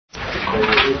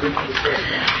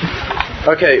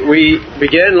Okay, we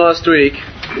began last week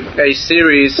a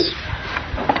series.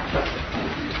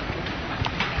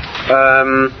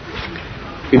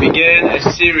 We began a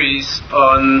series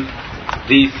on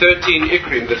the 13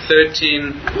 Ikrim, the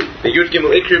Yud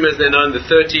Gimel Ikrim as they're known, the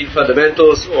 13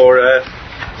 fundamentals or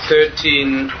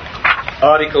 13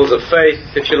 articles of faith,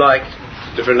 if you like.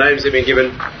 Different names have been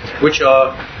given, which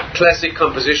are classic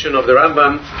composition of the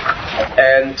Rambam,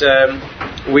 and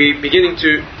we're beginning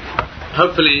to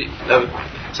hopefully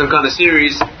some kind of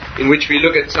series in which we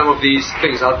look at some of these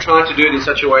things. I'll try to do it in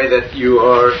such a way that you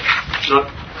are not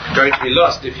going to be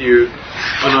lost if you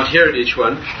are not here at each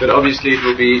one, but obviously it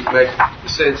will make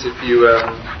sense if you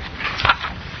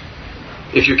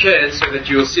can, so that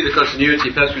you will see the continuity.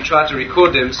 Perhaps we try to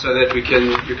record them so that you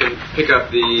can pick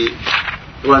up the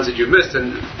ones that you've missed,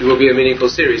 and it will be a meaningful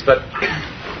series. But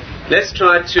let's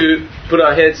try to put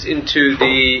our heads into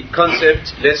the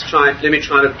concept. Let me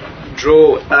try to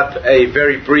draw up a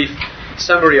very brief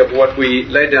summary of what we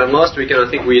laid down last week, and I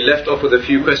think we left off with a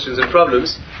few questions and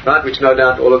problems, right, which no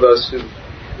doubt all of those who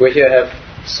were here have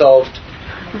solved,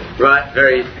 right,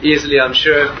 very easily, I'm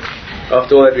sure.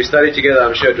 After all that we studied together,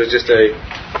 I'm sure it was just a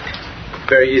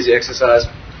very easy exercise.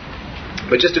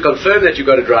 But just to confirm that you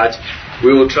got it right,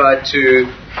 we will try to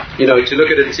look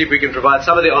at it and see if we can provide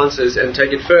some of the answers and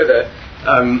take it further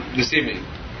this evening.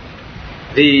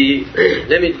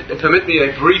 Permit me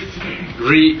a brief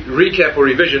recap or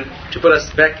revision to put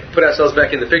ourselves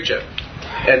back in the picture,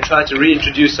 and try to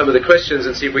reintroduce some of the questions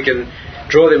and see if we can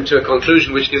draw them to a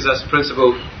conclusion which gives us a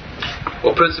principle,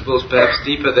 or principles perhaps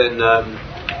deeper than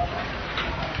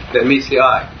meets the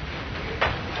eye.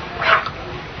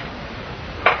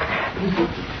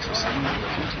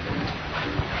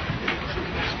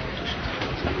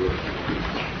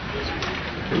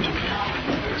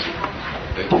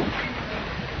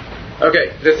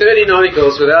 Okay, the 13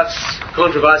 articles, without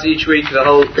controversy each week, the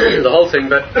whole thing,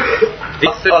 but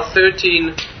these are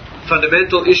 13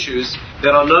 fundamental issues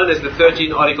that are known as the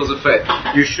 13 articles of faith.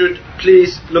 You should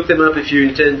please look them up if you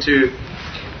intend to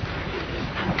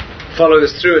follow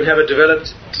this through and have it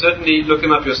developed. Certainly look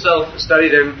them up yourself, study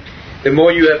them. The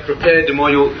more you have prepared, the more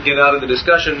you'll get out of the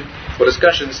discussions.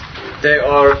 They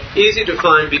are easy to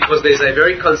find because there's a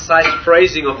very concise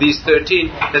phrasing of these 13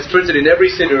 that's printed in every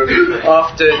siddur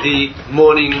after the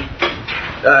morning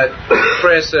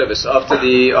prayer service, after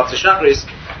Shacharis,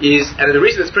 and the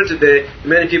reason it's printed there,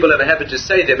 many people have a habit to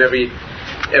say them every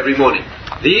morning.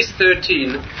 These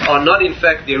 13 are not in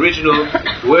fact the original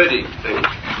wording.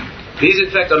 These in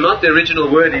fact are not the original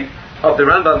wording of the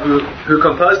Rambam who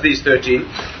composed these 13,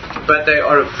 but they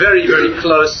are a very, very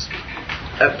close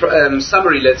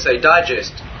summary, let's say,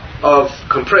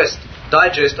 compressed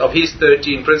digest of his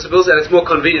 13 principles, and it's more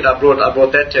convenient. I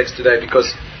brought that text today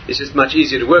because it's just much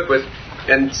easier to work with,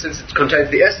 and since it contains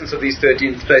the essence of these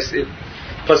 13, it's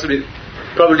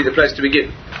probably the place to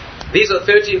begin. These are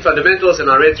 13 fundamentals, and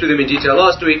I read through them in detail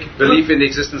last week. Belief in the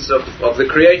existence of the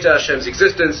Creator, Hashem's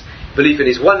existence, belief in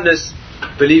His oneness,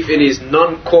 belief in His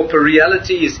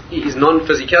non-corporeality, His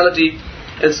non-physicality,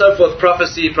 and so forth.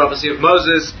 Prophecy of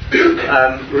Moses,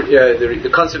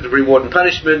 the concept of reward and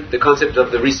punishment, the concept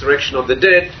of the resurrection of the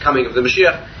dead, coming of the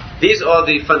Mashiach. These are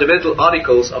the fundamental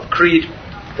articles of creed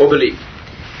or belief.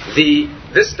 The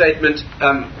statements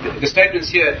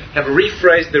here have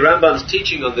rephrased the Rambam's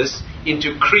teaching on this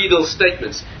into creedal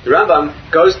statements. The Rambam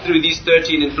goes through these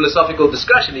 13 in philosophical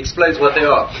discussion, explains what they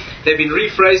are. They've been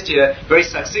rephrased here very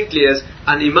succinctly as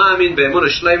Ani ma'amin be'emunah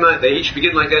shlema. They each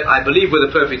begin like that: I believe with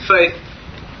a perfect faith,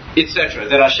 etc.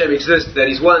 That Hashem exists, that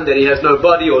He's one, that He has no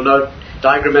body or no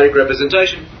diagrammatic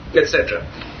representation, etc.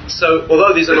 So,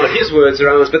 although these are not his words,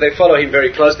 but they follow him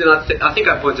very closely, and I think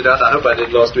I pointed out, I hope I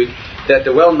did last week, that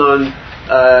the well-known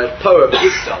poem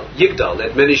Yigdal,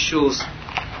 that many shuls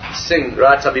sing,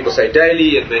 right? Some people say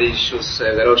daily, and many shuls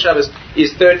say that on Shabbos,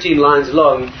 is 13 lines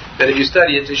long, and if you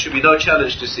study it, there should be no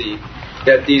challenge to see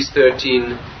that these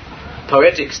 13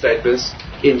 poetic statements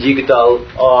in Yigdal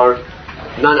are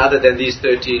none other than these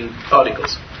 13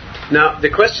 articles. Now, the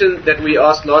question that we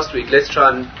asked last week, let's try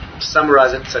and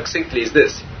summarize it succinctly, is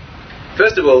this.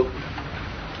 First of all,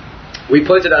 we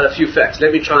pointed out a few facts.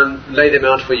 Let me try and lay them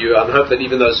out for you. I hope that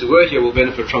even those who were here will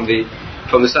benefit from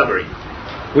the summary.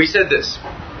 We said this.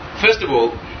 First of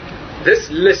all, this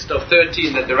list of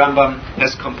 13 that the Rambam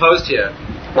has composed here,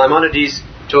 Maimonides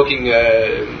talking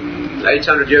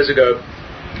 800 years ago,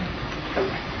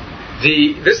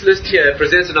 this list here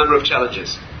presents a number of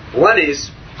challenges. One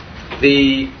is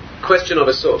the question of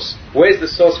a source. Where's the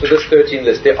source for this 13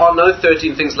 list? There are no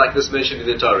 13 things like this mentioned in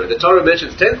the Torah. The Torah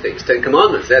mentions 10 things, 10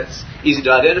 commandments. That's easy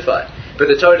to identify. But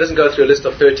the Torah doesn't go through a list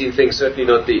of 13 things, certainly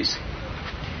not these.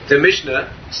 the Mishnah,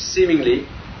 seemingly,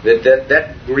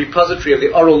 that repository of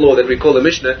the oral law that we call the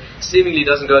Mishnah, seemingly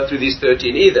doesn't go through these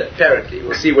 13 either, apparently.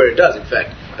 We'll see where it does, in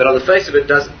fact. But on the face of it,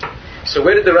 doesn't. So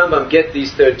where did the Rambam get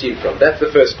these 13 from? That's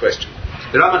the first question.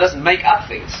 The Rambam doesn't make up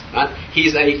things, right?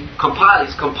 He's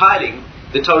compiling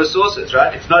the Torah sources,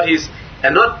 right? It's not his...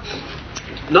 And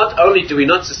not only do we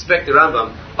not suspect the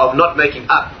Rambam of not making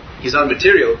up his own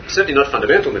material, certainly not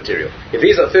fundamental material. If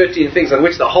these are 13 things on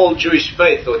which the whole Jewish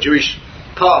faith or Jewish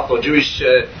path or Jewish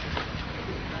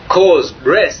cause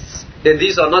rests, then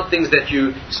these are not things that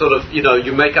you sort of,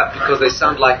 you make up because they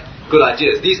sound like good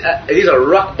ideas. These are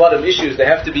rock bottom issues. They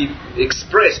have to be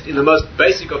expressed in the most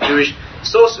basic of Jewish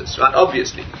sources, right?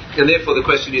 Obviously. And therefore the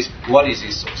question is, what is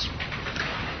his source?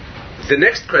 The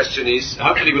next question is,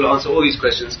 hopefully we'll answer all these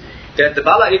questions, that the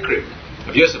Bala Ikrim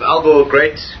of Yosef Albor,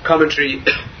 great commentary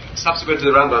subsequent to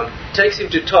the Rambam, takes him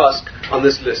to task on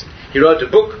this list. He wrote a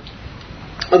book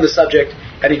on the subject,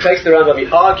 and he takes the Rambam,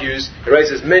 he argues, he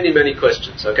raises many, many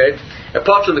questions, okay?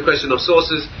 Apart from the question of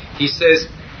sources, he says,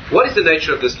 what is the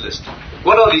nature of this list?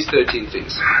 What are these 13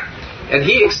 things? And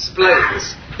he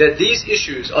explains that these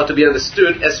issues are to be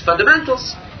understood as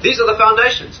fundamentals. These are the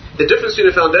foundations. The difference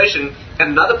between a foundation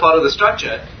and another part of the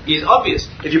structure is obvious.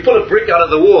 If you pull a brick out of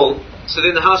the wall, so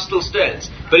then the house still stands.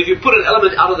 But if you put an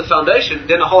element out of the foundation,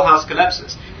 then the whole house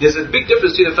collapses. There's a big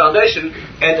difference between a foundation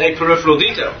and a peripheral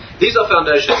detail. These are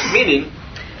foundations, meaning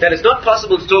that it's not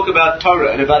possible to talk about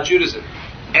Torah and about Judaism,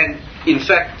 and in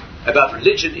fact about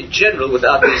religion in general,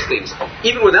 without these things.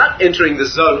 Even without entering the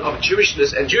zone of Jewishness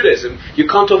and Judaism, you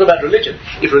can't talk about religion.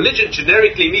 If religion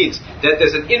generically means that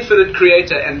there's an infinite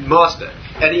creator and master,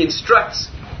 and he instructs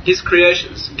his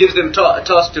creations, gives them a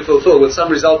task to fulfill with some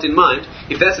result in mind,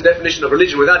 if that's the definition of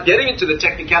religion, without getting into the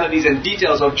technicalities and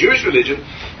details of Jewish religion,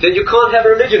 then you can't have a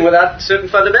religion without certain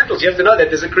fundamentals. You have to know that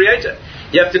there's a creator.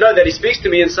 You have to know that he speaks to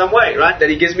me in some way, right?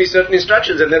 That he gives me certain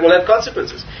instructions and that will have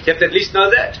consequences. You have to at least know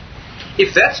that.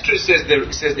 If that's true, says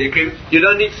the Ikrim, you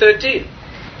don't need 13.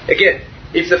 Again,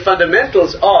 if the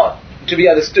fundamentals are to be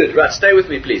understood, right, stay with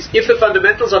me please. If the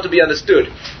fundamentals are to be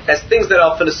understood as things that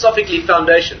are philosophically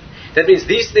foundation, that means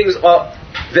these things are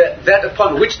that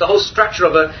upon which the whole structure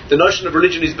of the notion of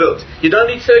religion is built. You don't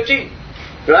need 13,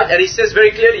 right? And he says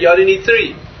very clearly, you only need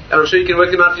 3. And I'm sure you can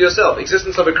work them out for yourself.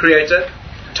 Existence of a creator,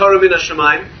 Torah min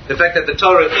ha-shamayim, the fact that the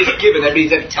Torah is given, that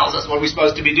means that it tells us what we're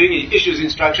supposed to be doing, it issues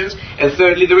instructions, and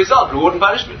thirdly, the result, reward and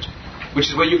punishment, which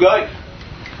is where you're going.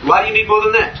 Why do you need more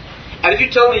than that? And if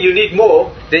you tell me you need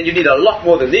more, then you need a lot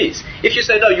more than these. If you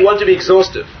say, no, you want to be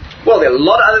exhaustive, well, there are a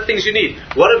lot of other things you need.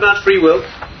 What about free will?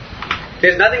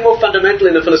 There's nothing more fundamental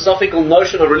in the philosophical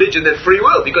notion of religion than free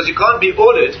will, because you can't be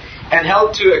ordered and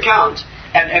held to account,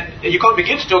 and you can't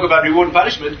begin to talk about reward and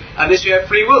punishment unless you have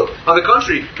free will. On the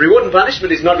contrary, reward and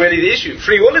punishment is not really the issue.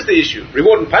 Free will is the issue.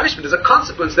 Reward and punishment is a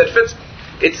consequence that fits,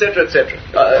 etc., etc.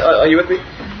 Are you with me?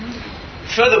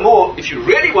 Furthermore, if you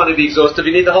really want to be exhaustive,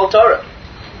 you need the whole Torah.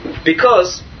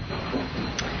 Because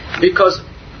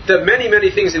there are many,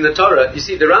 many things in the Torah. You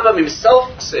see, the Rambam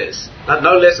himself says,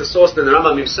 no less a source than the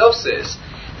Rambam himself says,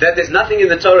 that there's nothing in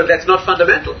the Torah that's not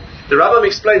fundamental. The Rambam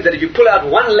explains that if you pull out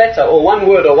one letter or one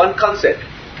word or one concept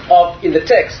in the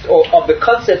text or of the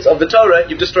concepts of the Torah,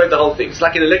 you've destroyed the whole thing. It's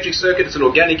like an electric circuit, it's an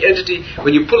organic entity.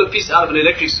 When you pull a piece out of an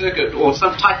electric circuit or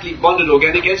some tightly bonded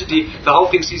organic entity, the whole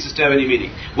thing ceases to have any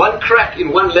meaning. One crack in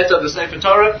one letter of the Sefer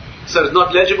Torah, so it's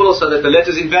not legible, so that the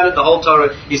letter is invalid, the whole Torah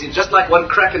is just like one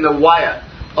crack in the wire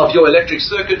of your electric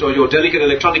circuit or your delicate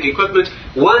electronic equipment.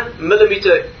 1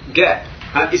 millimeter gap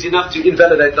is enough to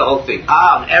invalidate the whole thing.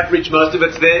 On average, most of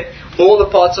it's there. All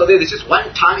the parts are there. There's just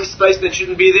one tiny space that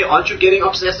shouldn't be there. Aren't you getting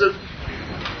obsessive?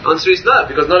 Answer is no,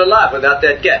 because not alive without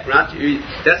that gap, right?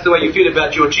 That's the way you feel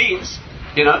about your genes.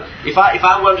 You know, if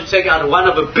I wanted to take out one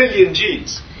of a billion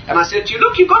genes, and I said to you,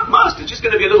 look, you got most. It's just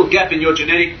going to be a little gap in your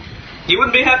genetic. You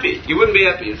wouldn't be happy. You wouldn't be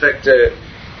happy. In fact,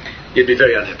 you'd be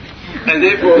very unhappy. And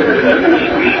therefore,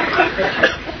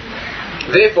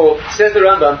 says the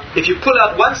Rambam, if you pull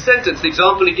out one sentence, the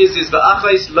example he gives is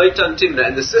V'achais Lotan Timna,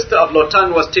 and the sister of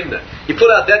Lotan was Timna. You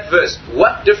pull out that verse,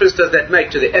 what difference does that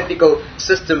make to the ethical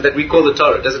system that we call the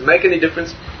Torah? Does it make any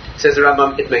difference? Says the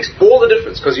Rambam, it makes all the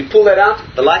difference, because you pull that out,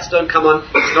 the lights don't come on,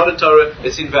 it's not a Torah,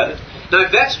 it's invalid. Now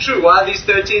if that's true, why are these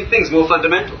 13 things more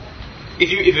fundamental? If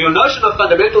your notion of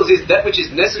fundamentals is that which is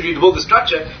necessary to build the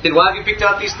structure, then why have you picked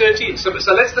out these 13? So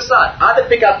let's decide. Either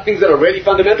pick out things that are really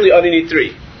fundamental, you only need 3.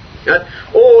 Right?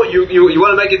 Or you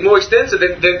want to make it more extensive,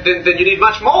 then you need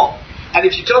much more. And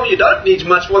if you tell me you don't need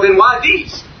much more, then why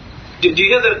these? Do you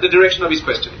hear the direction of his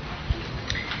question?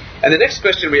 And the next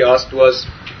question we asked was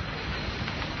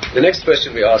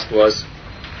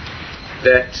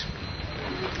that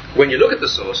when you look at the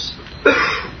source,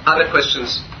 other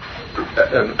questions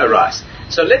arise.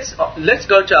 So let's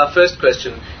go to our first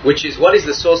question, which is, what is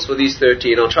the source for these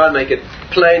 13? I'll try and make it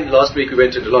plain. Last week we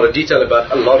went into a lot of detail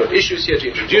about a lot of issues here to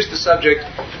introduce the subject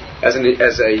as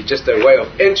just a way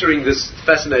of entering this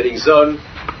fascinating zone,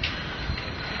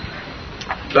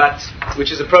 but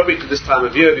which is appropriate to this time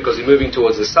of year because we're moving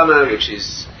towards the summer, which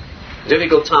is a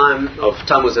difficult time of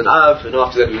Tammuz and Av, and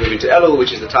after that we move into Elul,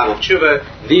 which is the time of Tshuva.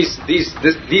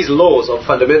 These laws of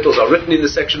fundamentals are written in the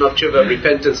section of Tshuva,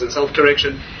 repentance and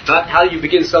self-correction. But how do you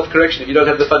begin self-correction if you don't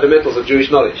have the fundamentals of Jewish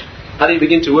knowledge? How do you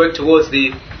begin to work towards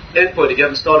the end point if you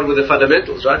haven't started with the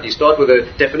fundamentals, right? You start with a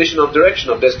definition of direction,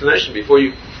 of destination before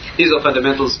you... These are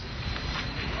fundamentals,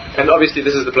 and obviously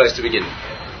this is the place to begin.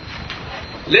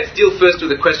 Let's deal first with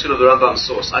the question of the Rambam's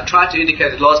source. I tried to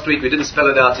indicate it last week, we didn't spell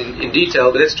it out in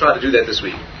detail, but let's try to do that this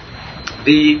week.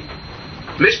 The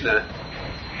Mishnah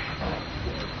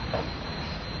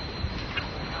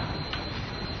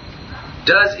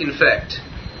does in fact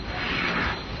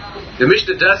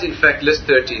list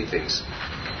 13 things.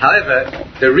 However,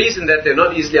 the reason that they're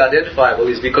not easily identifiable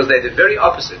is because they're the very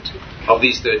opposite of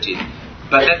these 13.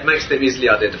 But that makes them easily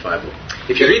identifiable.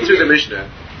 If you read through the Mishnah,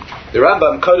 the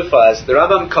Rambam codifies, the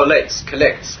Rambam collects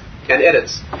and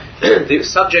edits the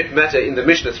subject matter in the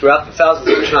Mishnah throughout the thousands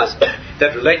of Mishnahs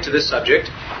that relate to this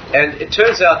subject, and it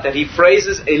turns out that he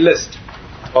phrases a list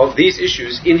of these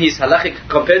issues in his halachic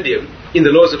compendium in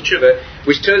the laws of Tshuva,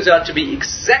 which turns out to be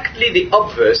exactly the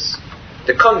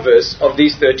converse of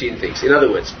these 13 things. In other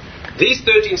words, these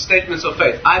 13 statements of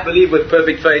faith, I believe with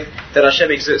perfect faith that Hashem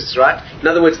exists, right? In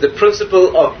other words, the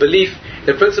principle of belief,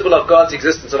 the principle of God's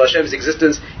existence, of Hashem's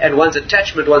existence, and one's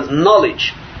attachment, one's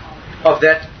knowledge of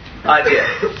that idea.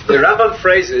 The Rambam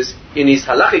phrases in his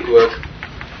halachic work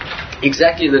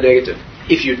exactly in the negative.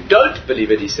 If you don't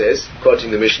believe it, he says,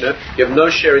 quoting the Mishnah, you have no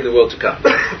share in the world to come.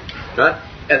 Right?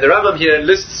 And the Rambam here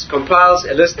compiles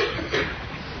a list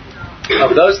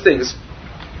of those things,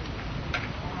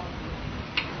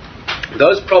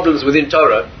 those problems within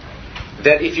Torah,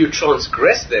 that if you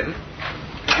transgress them,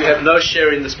 you have no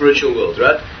share in the spiritual world,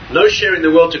 right? No share in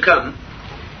the world to come.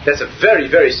 That's a very,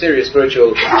 very serious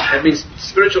spiritual. That means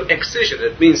spiritual excision.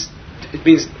 It means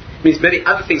many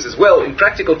other things as well in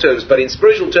practical terms, but in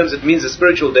spiritual terms, it means a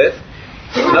spiritual death.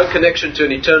 No connection to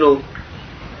a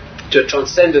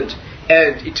transcendent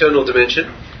and eternal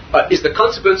dimension. Is the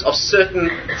consequence of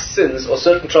certain sins or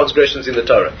certain transgressions in the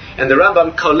Torah. And the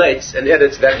Rambam collates and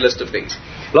edits that list of things.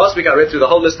 Last week I read through the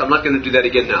whole list, I'm not going to do that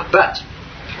again now. But,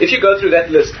 if you go through that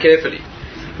list carefully,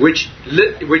 which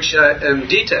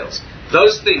details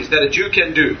those things that a Jew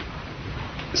can do,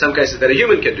 in some cases that a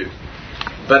human can do,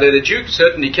 but that a Jew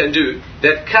certainly can do,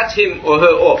 that cut him or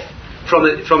her off from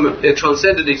a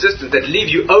transcendent existence, that leave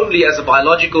you only as a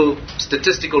biological,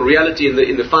 statistical reality in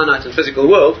the finite and physical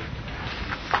world,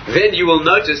 then you will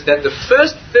notice that the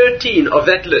first 13 of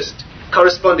that list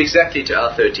correspond exactly to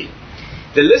our 13.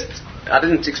 The list, I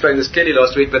didn't explain this clearly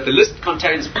last week, but the list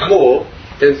contains more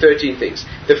than 13 things.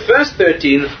 The first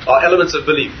 13 are elements of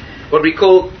belief, what we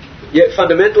call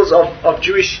fundamentals of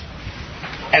Jewish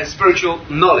and spiritual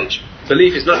knowledge.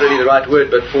 Belief is not really the right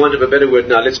word, but for want of a better word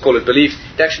now, let's call it belief.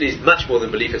 It actually is much more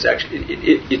than belief. It's actually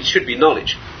it should be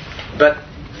knowledge. But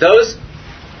those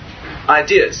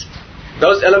ideas,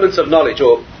 those elements of knowledge,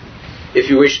 or if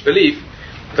you wish, belief,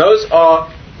 those are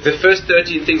the first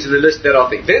 13 things in the list that are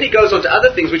things. Then he goes on to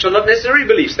other things which are not necessarily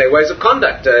beliefs. They're ways of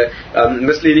conduct,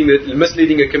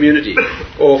 misleading a community,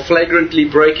 or flagrantly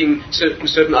breaking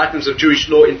certain items of Jewish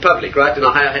law in public, right, in a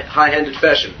high-handed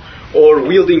fashion, or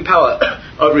wielding power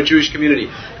over a Jewish community,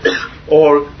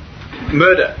 or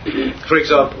murder, for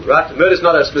example, right? Murder is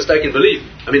not a mistaken belief.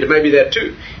 I mean, it may be that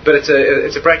too, but it's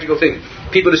a practical thing.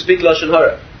 People who speak Lashon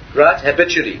Hara, right,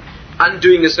 habitually,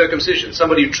 undoing a circumcision,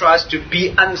 somebody who tries to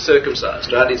be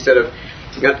uncircumcised, right, instead of...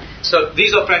 So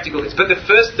these are practical things. But the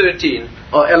first 13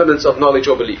 are elements of knowledge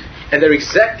or belief. And they're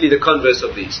exactly the converse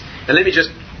of these. And let me just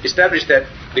establish that,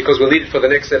 because we'll need it for the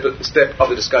next step of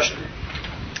the discussion.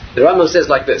 The Rambam says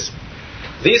like this: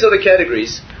 these are the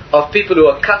categories of people who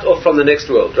are cut off from the next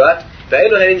world, right? No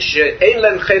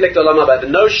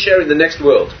share in the next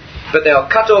world, but they are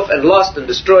cut off and lost and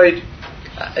destroyed.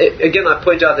 Again, I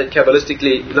point out that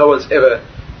Kabbalistically no one's ever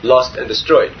lost and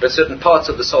destroyed, but certain parts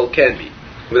of the soul can be.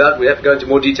 We have to go into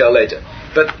more detail later.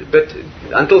 But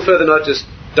until further notice,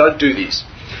 don't do these.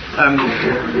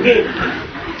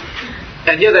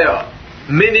 And here they are: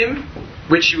 minim,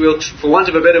 which you will, for want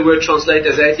of a better word, translate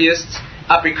as atheists.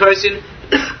 Aprikosin,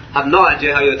 I have no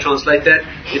idea how you translate that.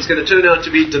 It's going to turn out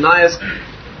to be deniers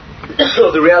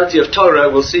of the reality of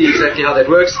Torah. We'll see exactly how that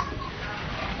works.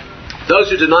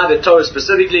 Those who deny the Torah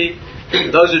specifically,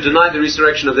 those who deny the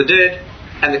resurrection of the dead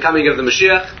and the coming of the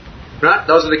Mashiach, right?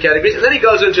 Those are the categories. And then he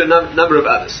goes into a number of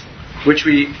others, which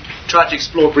we tried to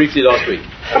explore briefly last week.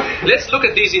 Let's look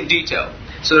at these in detail.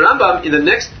 So the Rambam, in the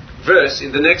next verse,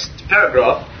 in the next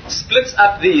paragraph, splits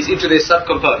up these into their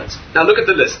subcomponents. Now look at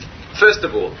the list. First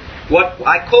of all, what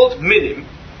I called minim,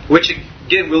 which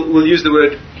again we'll use the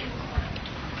word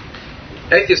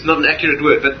atheist, not an accurate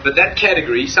word, but that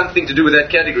category, something to do with that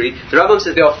category. The Rambam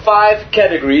says there are 5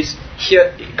 categories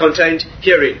here contained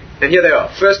herein, and here they are.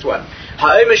 First one,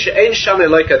 ha'omer she'ein sham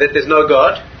Eloka, that there's no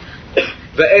God,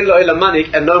 ve'ein lo elam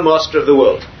manik, and no master of the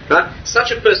world. Right?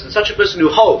 Such a person who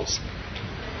holds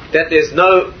that there's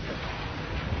no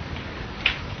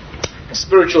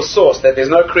spiritual source, that there's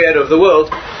no creator of the world,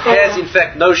 has in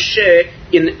fact no share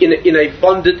in a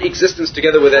bonded existence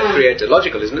together with that creator.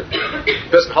 Logical, isn't it? The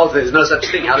person holds that there's no such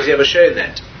thing. How does he have a share in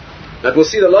that? But we'll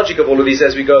see the logic of all of these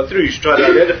as we go through. You should try to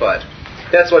identify it.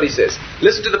 That's what he says.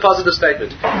 Listen to the positive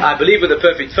statement. I believe with a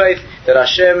perfect faith that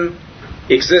Hashem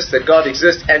exists, that God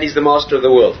exists, and He's the master of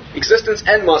the world. Existence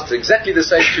and master, exactly the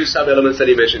same 2 sub-elements that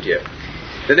he mentioned here.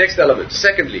 The next element.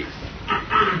 Secondly,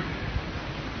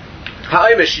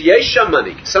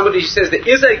 somebody says there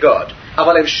is a God,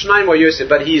 but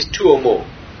he is 2 or more.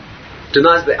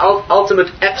 Denies the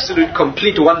ultimate, absolute,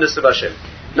 complete oneness of Hashem.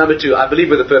 Number 2, I believe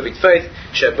with a perfect faith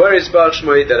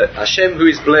that Hashem, who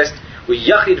is blessed, he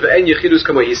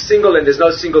is single and there's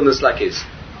no singleness like his.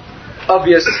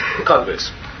 Obvious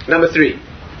converse. Number 3,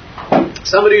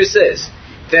 somebody who says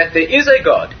that there is a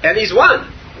God and he's one,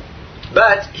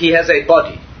 but he has a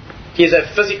body. He has a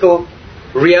physical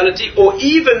reality, or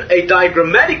even a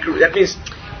diagrammatic, that means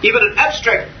even an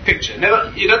abstract picture,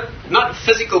 not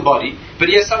physical body, but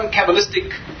he has some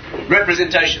Kabbalistic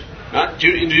representation. Right?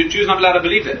 Jews not allowed to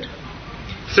believe that.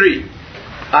 3,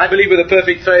 I believe with a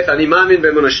perfect faith,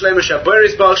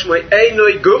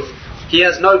 he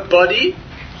has no body,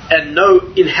 and no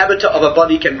inhabitor of a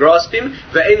body can grasp him,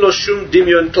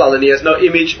 and he has no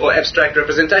image or abstract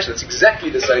representation. It's exactly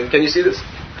the same. Can you see this?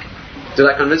 Did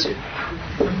I convince you?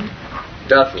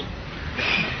 Doubtful.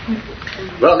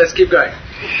 Well, let's keep going.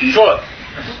 4,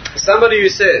 somebody who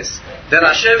says that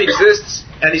Hashem exists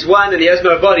and He's one and He has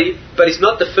no body, but He's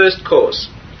not the first cause.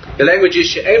 The language is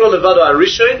she'eino levado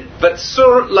arishon, but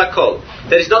sur lakol.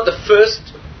 That He's not the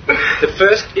first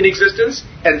in existence.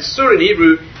 And sur in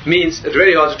Hebrew means, it's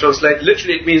very hard to translate.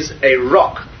 Literally, it means a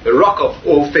rock of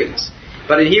all things.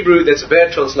 But in Hebrew, that's a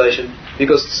bad translation,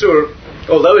 because sur,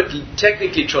 although it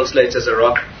technically translates as a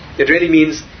rock, it really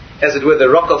means, as it were, the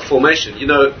rock of formation. You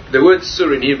know, the word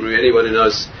sur in Hebrew, anyone who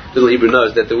knows Little Hebrew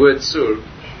knows that the word sur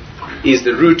is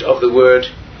the root of the word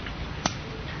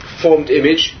formed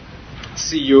image,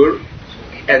 siyur,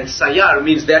 and sayar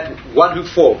means that one who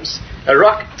forms. A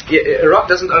rock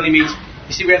doesn't only mean,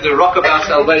 you see, we have the rock of our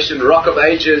salvation, rock of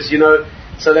ages,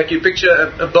 so like you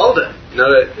picture a boulder,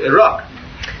 a rock.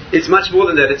 It's much more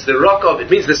than that. It's the rock of, it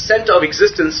means the center of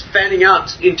existence fanning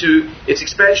out into its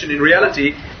expansion in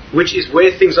reality, which is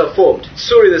where things are formed.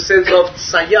 Sur in the sense of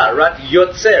sayar, right?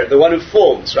 Yotzer, the one who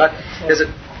forms, right? As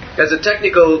a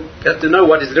technical, you have to know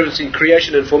what is the difference between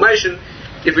creation and formation.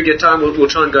 If we get time, we'll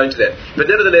try and go into that. But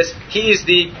nevertheless, he is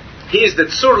the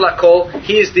tzur lakol.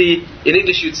 He is in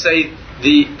English you'd say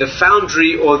the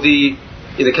foundry, or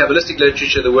in the Kabbalistic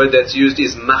literature the word that's used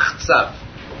is machzav.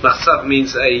 Machzav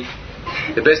means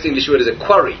the best English word is a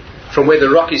quarry, from where the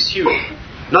rock is hewn.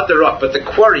 Not the rock, but the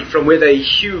quarry from where they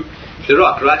hew the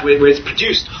rock, right? Where it's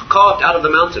produced, carved out of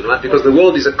the mountain, right? Because the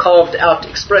world is a carved out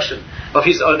expression of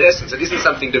His own essence. It isn't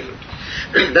something different.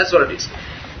 That's what it is.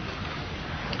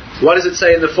 What does it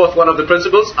say in the 4th one of the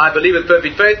principles? I believe with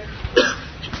perfect faith.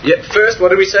 First, what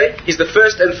do we say? He's the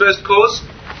first and first cause.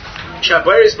 That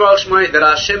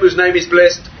Hashem, whose name is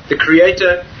blessed, the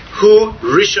Creator, Hu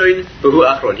Rishon V'Hu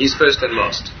Achron. He's first and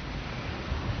last.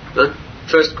 Huh?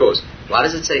 First cause. Why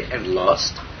does it say and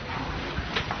last?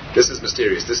 This is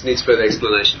mysterious. This needs further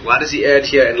explanation. Why does he add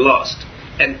here and last?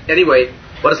 And anyway,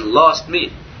 what does last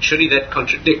mean? Surely that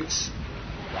contradicts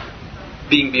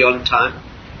being beyond time.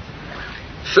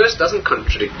 First doesn't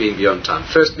contradict being beyond time.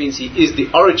 First means He is the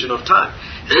origin of time.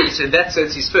 So in that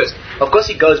sense He's first. Of course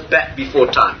He goes back before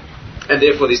time, and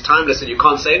therefore He's timeless and you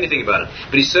can't say anything about it.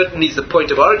 But He certainly is the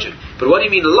point of origin. But what do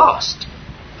you mean last?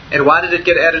 And why did it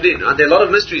get added in? There are a lot of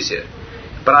mysteries here.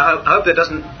 But I hope that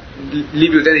doesn't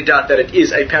leave you with any doubt that it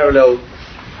is a parallel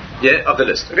of the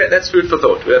list. Okay, that's food for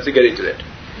thought. We'll have to get into that.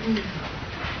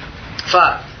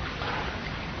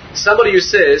 5. Somebody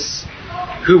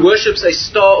who worships a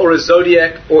star or a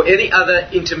zodiac or any other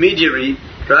intermediary,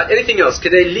 right? Anything else. To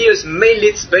be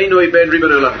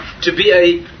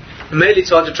a melitz,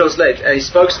 hard to translate, a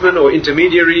spokesman or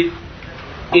intermediary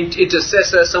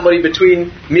intercessor, somebody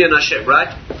between me and Hashem,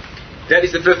 right? That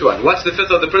is the fifth one. What's the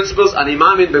fifth of the principles? Ani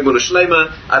ma'amin b'emunah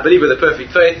shlema. I believe with a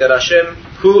perfect faith that Hashem,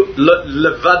 who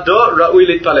levado ra'ui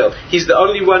litpalel, He's the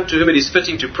only one to whom it is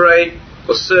fitting to pray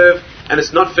or serve, and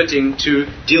it's not fitting to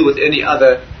deal with any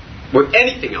other, with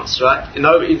anything else, right?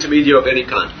 No intermediary of any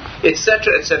kind,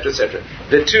 etc., etc., etc.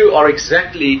 The two are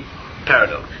exactly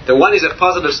parallel. The one is a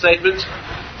positive statement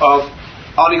of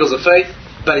articles of faith,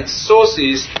 but its source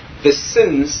is the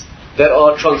sins that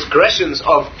are transgressions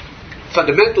of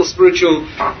fundamental spiritual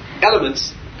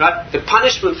elements, right? The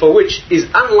punishment for which is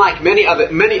unlike many other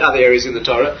areas in the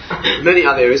Torah, many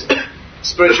other areas,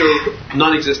 spiritual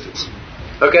non-existence.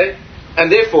 Okay?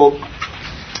 And therefore,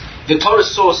 the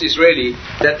Torah's source is really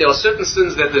that there are certain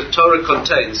sins that the Torah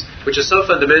contains which are so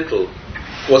fundamental,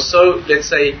 or so, let's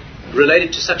say,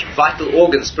 related to such vital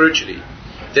organs spiritually,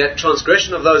 that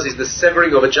transgression of those is the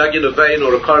severing of a jugular vein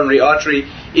or a coronary artery.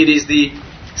 It is the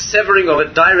severing of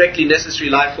a directly necessary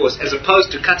life force, as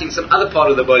opposed to cutting some other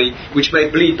part of the body which may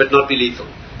bleed but not be lethal.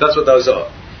 That's what those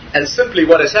are. And simply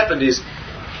what has happened is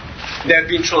they have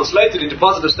been translated into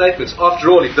positive statements. After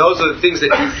all, if those are the things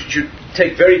that you should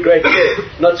take very great care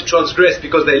not to transgress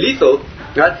because they're lethal,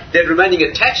 right, then remaining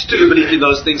attached to the belief in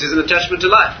those things is an attachment to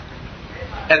life.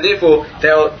 And therefore they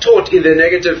are taught in their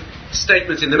negative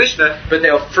statements in the Mishnah, but they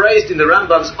are phrased in the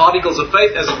Rambam's articles of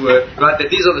faith, as it were, right, that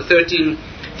these are the 13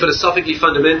 philosophically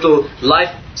fundamental,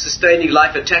 life-sustaining,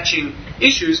 life-attaching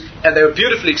issues, and they were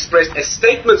beautifully expressed as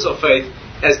statements of faith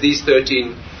as these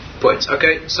 13 points.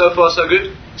 Okay, so far so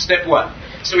good? Step one.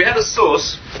 So we have a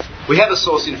source,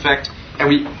 in fact, and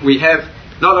we have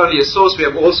not only a source, we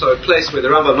have also a place where the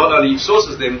Rambam not only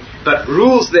sources them, but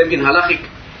rules them in halachic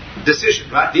decision,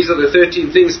 right? These are the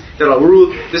 13 things that are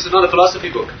ruled. This is not a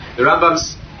philosophy book. The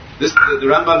Rambam's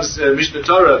Mishnah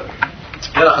Torah,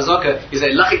 Halacha Chazaka, is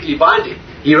halachically binding.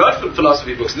 He wrote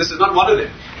philosophy books, and this is not one of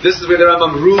them. This is where the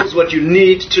Rambam rules what you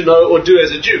need to know or do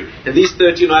as a Jew. And these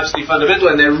 13 are absolutely fundamental,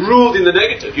 and they're ruled in the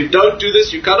negative. You don't do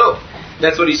this, you cut off.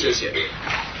 That's what he says here.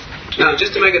 Now,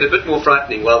 just to make it a bit more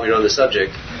frightening while we're on the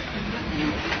subject,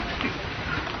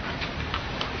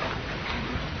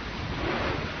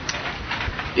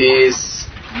 is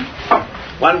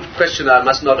one question I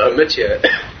must not omit here,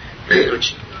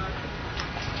 which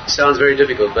sounds very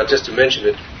difficult, but just to mention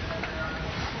it.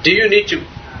 Do you need to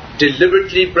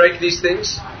deliberately break these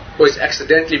things, or is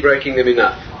accidentally breaking them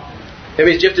enough? That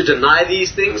means you have to deny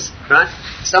these things, right?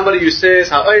 Somebody who says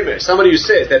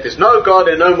that there's no God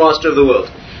and no master of the world.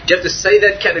 Do you have to say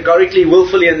that categorically,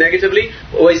 willfully and negatively,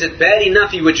 or is it bad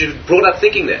enough you were brought up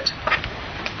thinking that?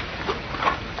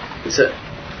 There's a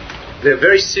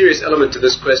very serious element to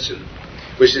this question,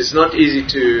 which is not easy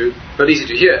to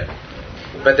hear,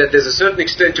 but that there's a certain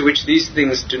extent to which these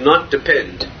things do not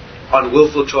depend on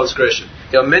willful transgression.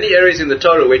 There are many areas in the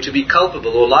Torah where to be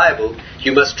culpable or liable,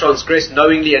 you must transgress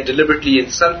knowingly and deliberately, in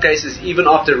some cases even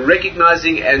after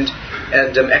recognizing and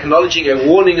acknowledging a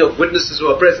warning of witnesses who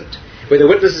are present. Where the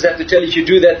witnesses have to tell you, if you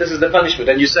do that, this is the punishment,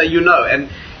 and you say you know, and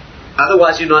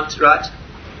otherwise you're not, right?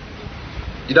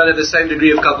 You don't have the same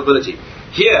degree of culpability.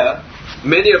 Here,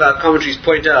 many of our commentaries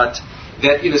point out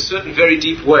that in a certain very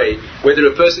deep way, whether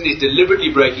a person is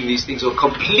deliberately breaking these things or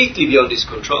completely beyond his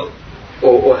control,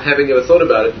 or having ever thought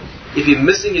about it, if he's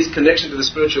missing his connection to the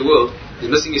spiritual world, he's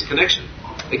missing his connection.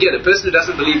 Again, a person who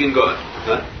doesn't believe in God,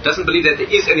 right, doesn't believe that there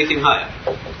is anything higher.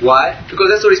 Why? Because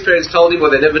that's what his parents told him,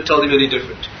 or they never told him any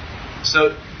different.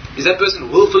 So, is that person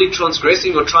willfully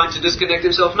transgressing or trying to disconnect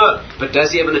himself? No. But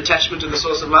does he have an attachment to the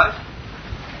source of life?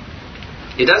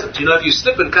 He doesn't. You know, if you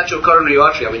slip and cut your coronary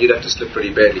artery, I mean, you'd have to slip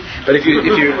pretty badly. But if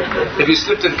you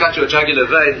slipped and cut your jugular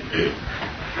vein,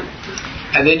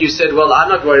 and then you said, well, I'm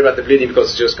not worried about the bleeding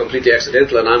because it's just completely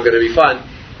accidental and I'm going to be fine,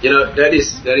 you know, that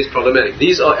is problematic.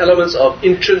 These are elements of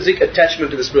intrinsic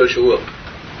attachment to the spiritual world.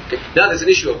 Okay. Now there's an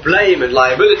issue of blame and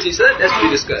liability, so that has to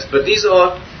be discussed. But these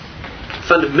are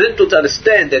fundamental to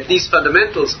understand, that these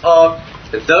fundamentals are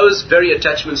those very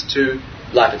attachments to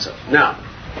life itself. Now,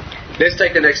 let's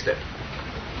take the next step.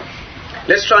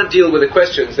 Let's try and deal with the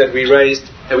questions that we raised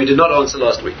and we did not answer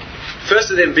last week.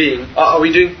 First of them being, are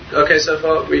we doing okay so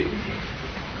far?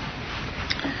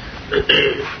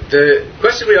 The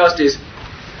question we asked is,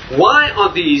 why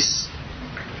are these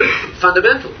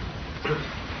fundamental?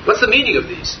 What's the meaning of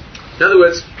these? In other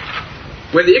words,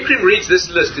 when the Ikrim reads this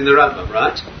list in the Rambam,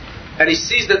 right, and he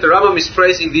sees that the Rambam is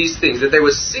phrasing these things, that they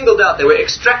were singled out, they were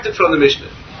extracted from the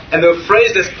Mishnah, and they were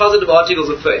phrased as positive articles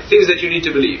of faith, things that you need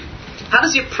to believe. How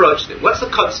does he approach them? What's the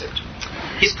concept?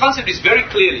 His concept is very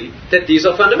clearly that these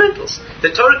are fundamentals. The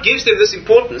Torah gives them this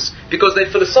importance because they're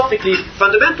philosophically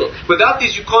fundamental. Without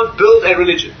these, you can't build a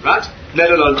religion, right? Let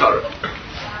alone Torah.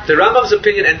 The Rambam's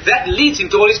opinion, and that leads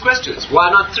him to all his questions. Why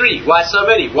not 3? Why so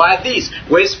many? Why these?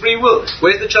 Where's free will?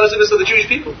 Where's the chosenness of the Jewish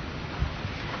people?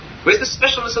 Where's the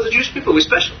specialness of the Jewish people? We're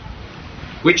special.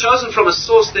 We're chosen from a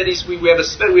source that is, we have a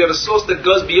source that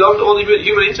goes beyond all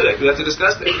human intellect. We have to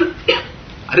discuss that.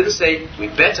 I didn't say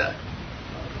we're better,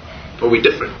 but we're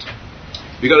different.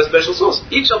 We got a special source.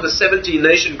 Each of the 70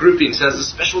 nation groupings has a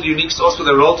special, unique source with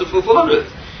a role to fulfill on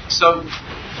earth. So,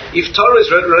 if Torah is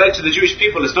related to the Jewish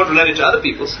people, it's not related to other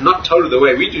peoples, not Torah the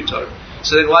way we do Torah.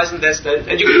 So then why isn't that stated?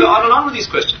 And you can go on and on with these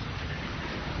questions.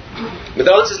 But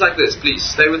the answer is like this, please,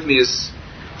 stay with me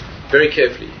very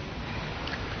carefully.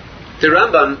 The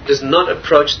Rambam does not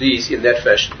approach these in that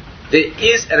fashion. There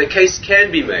is, and a case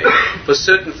can be made, for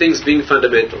certain things being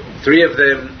fundamental. 3 of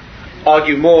them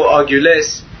argue more, argue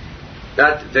less.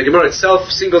 That the Gemara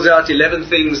itself singles out 11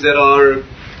 things that are,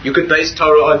 you could base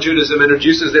Torah on Judaism and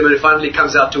reduces them, and it finally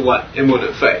comes out to 1,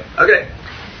 Emunah, faith. Okay.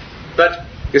 But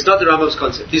it's not the Rambam's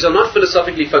concept. These are not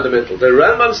philosophically fundamental. The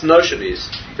Rambam's notion is,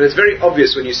 and it's very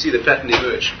obvious when you see the pattern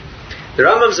emerge, the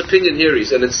Rambam's opinion here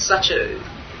is, and it's such a,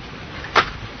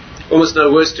 almost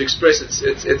no words to express its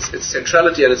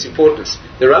centrality and its importance.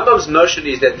 The Rambam's notion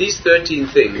is that these 13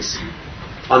 things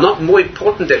are not more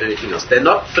important than anything else. They're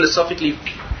not philosophically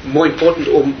more important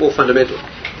or more fundamental.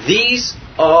 These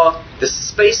are the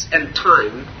space and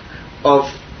time of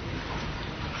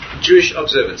Jewish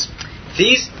observance.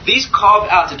 These carve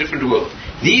out a different world.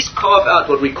 These carve out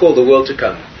what we call the world to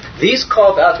come. These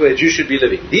carve out where a Jew should be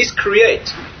living. These create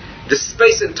the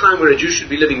space and time where a Jew should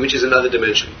be living, which is another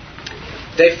dimension.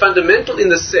 They're fundamental in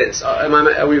the sense,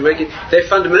 they're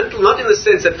fundamental not in the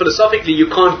sense that philosophically you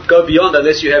can't go beyond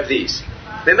unless you have these.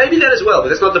 There may be that as well, but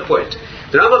that's not the point.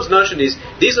 The Rambam's notion is,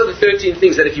 these are the 13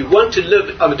 things that if you want to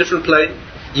live on a different plane,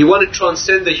 you want to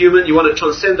transcend the human, you want to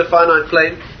transcend the finite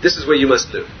plane, this is where you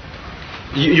must live.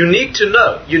 You need to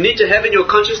know, you need to have in your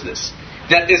consciousness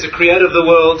that there's a creator of the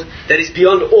world that is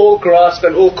beyond all grasp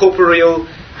and all corporeal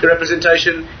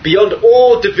representation, beyond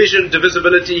all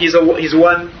divisibility, he's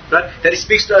one, right? That he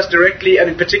speaks to us directly and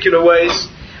in particular ways,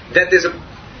 that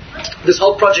this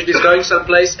whole project is going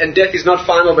someplace and death is not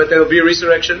final but there will be a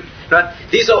resurrection, right?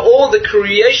 These are all the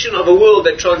creation of a world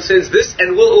that transcends this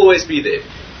and will always be there.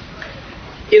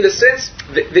 In a sense,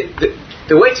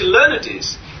 the way to learn it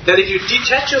is that if you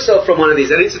detach yourself from one of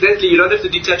these, and incidentally you don't have to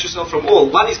detach yourself from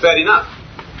all, one is bad enough.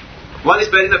 One is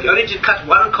bad enough. You only need to cut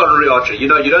one coronary artery. You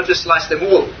don't have to slice them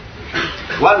all.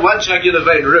 One jugular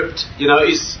vein ripped,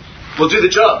 will do the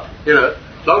job,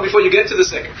 long before you get to the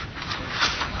second.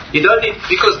 You don't need,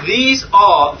 because these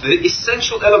are the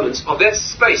essential elements of that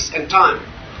space and time,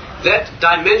 that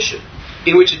dimension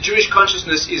in which a Jewish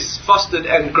consciousness is fostered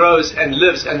and grows and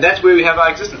lives, and that's where we have our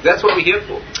existence. That's what we're here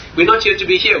for. We're not here to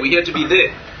be here, we're here to be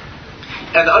there.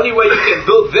 And the only way you can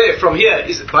build there from here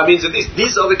is by means of these.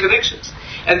 These are the connections.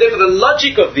 And therefore the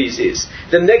logic of these is,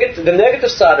 the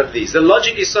negative side of these, the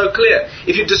logic is so clear.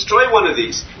 If you destroy one of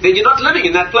these, then you're not living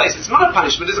in that place. It's not a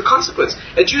punishment, it's a consequence.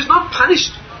 A Jew is not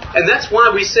punished. And that's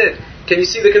why we said, can you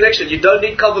see the connection? You don't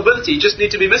need culpability, you just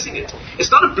need to be missing it. It's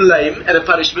not a blame and a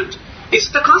punishment, it's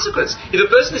the consequence. If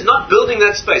a person is not building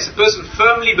that space, a person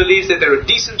firmly believes that they're a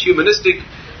decent, humanistic,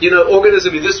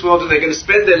 organism in this world and they're going to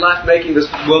spend their life making this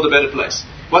world a better place.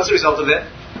 What's the result of that?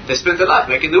 They spent their life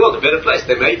making the world a better place.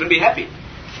 They may even be happy.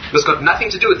 It's got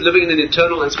nothing to do with living in an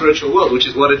eternal and spiritual world, which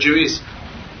is what a Jew is.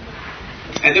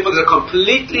 And therefore there's a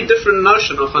completely different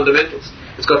notion of fundamentals.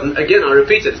 It's got, again, I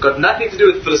repeat it, it's got nothing to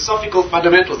do with philosophical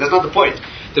fundamentals. That's not the point.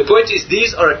 The point is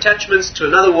these are attachments to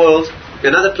another world,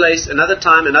 another place, another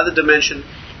time, another dimension,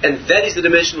 and that is the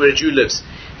dimension where a Jew lives.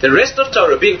 The rest of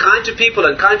Torah, being kind to people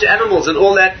and kind to animals and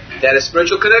all that has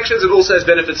spiritual connections and also has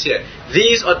benefits here.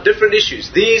 These are different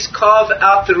issues. These carve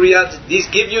out the reality. These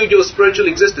give you your spiritual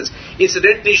existence.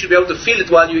 Incidentally, you should be able to feel it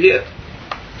while you're here.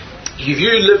 If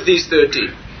you live these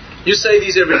 13, you say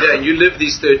these every day and you live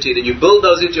these 13 and you build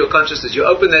those into your consciousness, you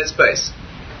open that space,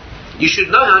 you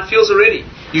should know how it feels already.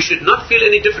 You should not feel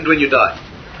any different when you die.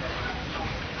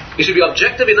 You should be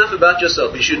objective enough about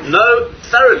yourself. You should know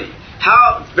thoroughly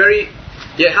how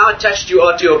attached you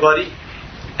are to your body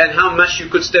and how much you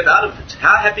could step out of it.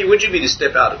 How happy would you be to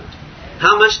step out of it?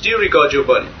 How much do you regard your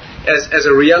body as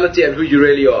a reality and who you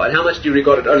really are? And how much do you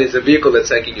regard it only as a vehicle that's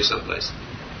taking you someplace?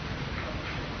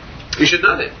 You should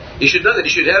know that. You should know that. You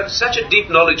should have such a deep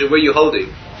knowledge of where you're holding.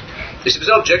 You should be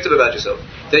so objective about yourself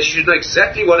that you should know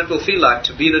exactly what it will feel like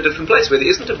to be in a different place where there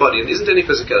isn't a body and there isn't any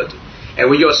physicality. And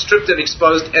where you are stripped and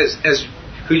exposed as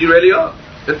who you really are.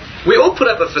 And we all put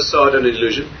up a facade and an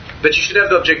illusion, but you should have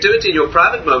the objectivity in your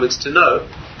private moments to know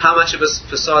how much of a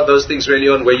facade those things really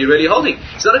are and where you're really holding.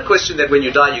 It's not a question that when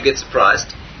you die you get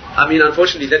surprised. I mean,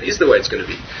 unfortunately, that is the way it's going to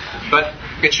be. But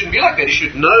It shouldn't be like that. You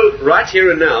should know right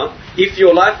here and now, if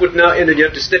your life would now end and you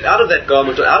have to step out of that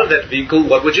garment or out of that vehicle,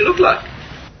 what would you look like?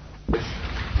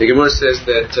 The Gemara says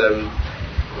that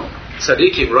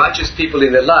tzaddikim, righteous people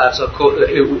in their lives are called,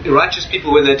 righteous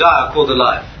people when they die are called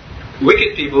alive.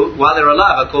 Wicked people, while they're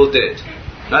alive, are called dead.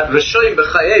 Right? Rishoim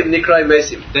b'chayeim nikrai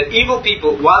mesim. That evil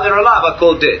people, while they're alive, are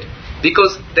called dead.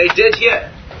 Because they're dead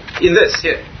here. In this,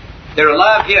 here. They're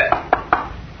alive here.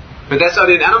 But that's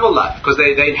only an animal life, because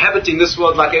they inhabit in this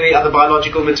world like any other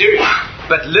biological material.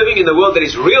 But living in the world that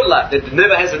is real life, that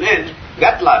never has an end,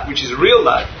 that life, which is real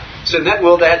life, so in that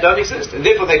world they don't exist. And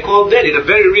therefore they're called dead in a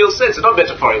very real sense, and not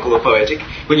metaphorical or poetic.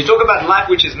 When you talk about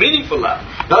life which is meaningful life,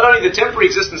 not only the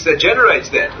temporary existence that generates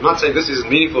that, I'm not saying this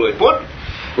isn't meaningful or important,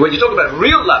 but when you talk about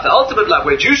real life, the ultimate life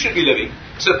where Jews should be living,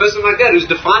 so a person like that who's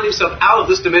defined himself out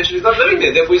of this dimension is not living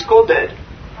there, therefore he's called dead.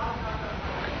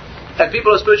 And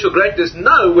people of spiritual greatness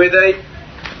know where they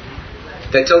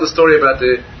tell the story about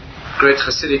the great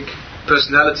Hasidic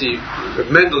personality,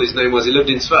 Mendel his name was, he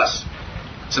lived in Sfas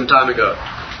some time ago.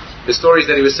 The story is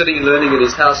that he was sitting and learning in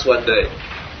his house one day,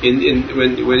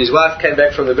 when his wife came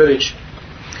back from the village,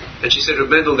 and she said, Reb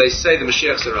Mendel, they say the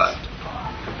Mashiach's arrived.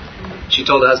 She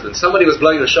told her husband, somebody was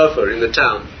blowing a shofar in the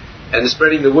town, and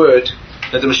spreading the word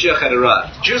that the Mashiach had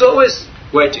arrived. Jews always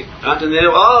waiting, right? And there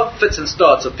are fits and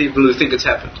starts of people who think it's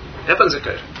happened. It happens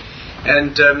occasionally.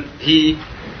 And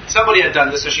somebody had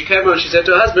done this, so she came over and she said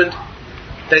to her husband,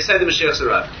 they say the Mashiach's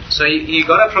arrived. So he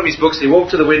got up from his books, he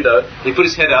walked to the window, he put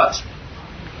his head out,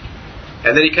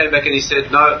 and then he came back and he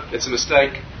said, no, it's a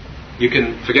mistake, you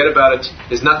can forget about it,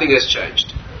 nothing has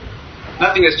changed.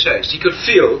 Nothing has changed. He could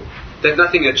feel that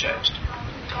nothing had changed.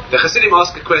 The Hasidim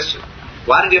asked a question,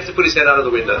 why did he have to put his head out of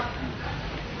the window?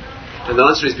 And the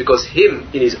answer is because him,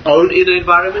 in his own inner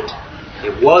environment,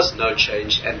 there was no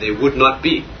change and there would not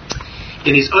be.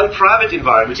 In his own private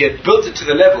environment, he had built it to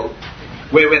the level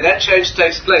where when that change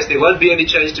takes place, there won't be any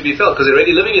change to be felt because they're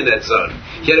already living in that zone.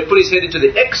 He had to put his head into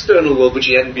the external world, which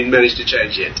he hadn't been managed to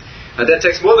change yet. And that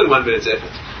takes more than 1 minute's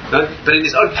effort. No? But in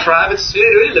his own private sphere,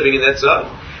 he's already living in that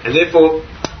zone. And therefore,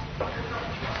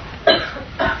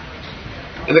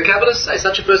 and the Kabbalists say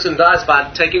such a person dies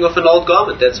by taking off an old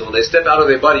garment, that's all. They step out of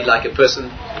their body like a person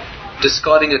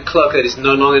discarding a cloak that is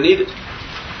no longer needed.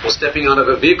 Or stepping out of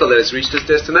a vehicle that has reached its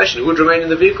destination. Who would remain in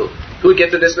the vehicle? Who would get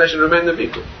the destination and remain in the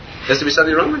vehicle? There has to be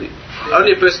something wrong with you.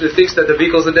 Only a person who thinks that the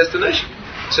vehicle is the destination.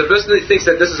 So a person who thinks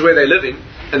that this is where they're living,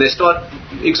 and they start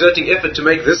exerting effort to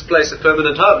make this place a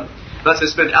permanent home, they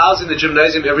spend hours in the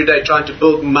gymnasium every day trying to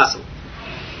build muscle.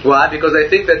 Why? Because they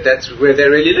think that that's where they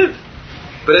really live.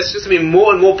 But it's just going to be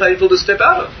more and more painful to step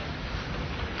out of.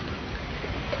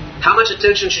 How much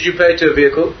attention should you pay to a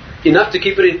vehicle? Enough to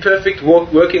keep it in perfect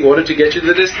working order to get you to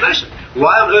the destination.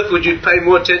 Why on earth would you pay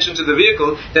more attention to the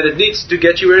vehicle than it needs to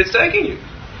get you where it's taking you?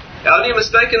 Only a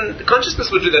mistaken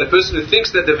consciousness would do that. A person who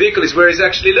thinks that the vehicle is where he's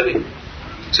actually living.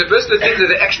 So a person who thinks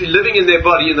that they're actually living in their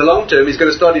body in the long term is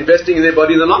going to start investing in their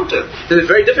body in the long term. Then it's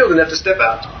very difficult to have to step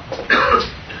out.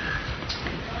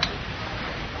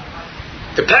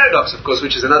 The paradox, of course,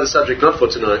 which is another subject not for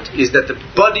tonight, is that the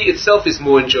body itself is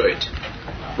more enjoyed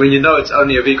when you know it's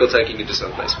only a vehicle taking you to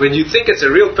someplace. When you think it's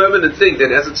a real permanent thing,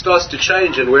 then as it starts to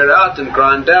change and wear out and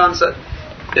grind down, so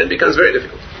then it becomes very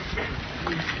difficult.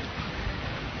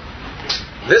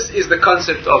 This is the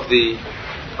concept of the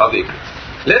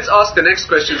Let's ask the next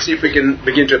question, see if we can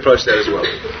begin to approach that as well.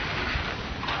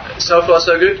 So far,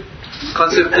 so good?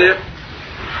 Concept clear?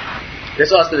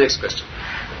 Let's ask the next question.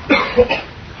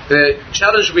 The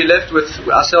challenge we left with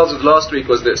ourselves with last week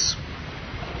was this.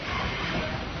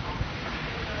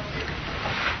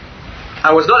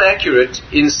 I was not accurate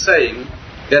in saying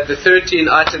that the 13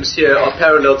 items here are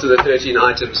parallel to the 13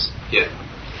 items here.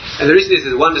 And the reason is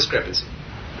there's one discrepancy.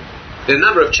 There are a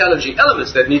number of challenging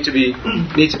elements that need to be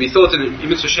thought, and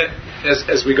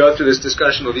as we go through this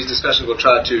discussion, or these discussions, we'll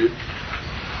try to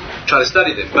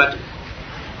study them. But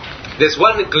there's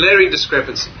one glaring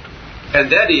discrepancy,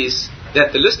 and that is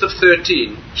that the list of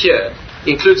 13 here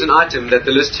includes an item that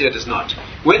the list here does not.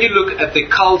 When you look at the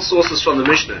culled sources from the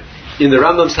Mishnah, in the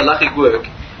Rambam's halachic work,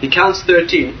 he counts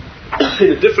 13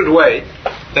 in a different way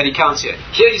than he counts here.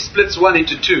 Here he splits 1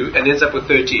 into 2 and ends up with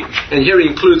 13. And here he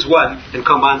includes 1 and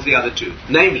combines the other 2.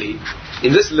 Namely,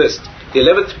 in this list, the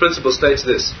 11th principle states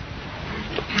this.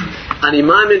 Ani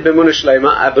ma'amin b'emunah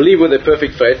shleima, I believe with a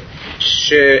perfect faith,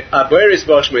 she'aborer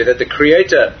yisbarach shmei, that the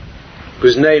Creator,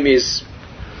 whose name is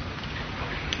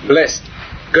blessed,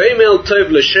 goimel tov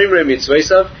l'shomrei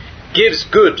mitzvosav, gives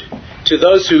good to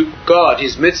those who guard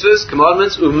his mitzvahs,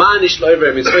 commandments, umanish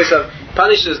lo'ovrei mitzvosav,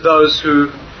 punishes those who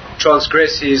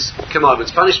transgress his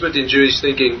commandments. Punishment in Jewish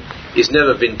thinking is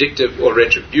never vindictive or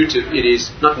retributive. It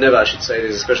is, not never I should say,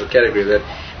 there's a special category of that,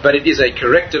 but it is a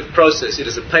corrective process. It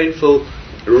is a painful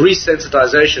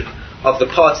resensitization of the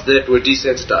parts that were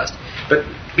desensitized. But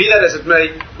be that as it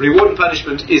may, reward and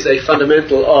punishment is a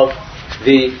fundamental of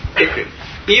the Ikrim.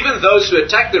 Even those who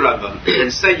attack the Rambam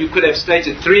and say you could have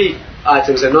stated 3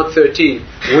 items and not 13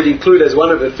 would include as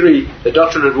one of the 3 the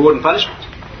doctrine of reward and punishment.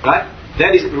 Right?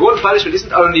 That is, reward and punishment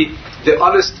isn't only the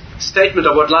honest statement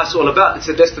of what life's all about, it's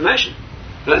a destination.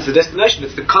 Right? It's a destination,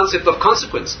 it's the concept of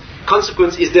consequence.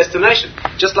 Consequence is destination.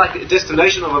 Just like the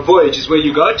destination of a voyage is where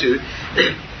you go to,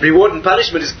 reward and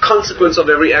punishment is consequence of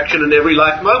every action and every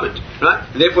life moment. Right?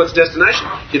 And therefore it's destination.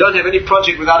 You don't have any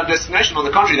project without a destination. On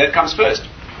the contrary, that comes first.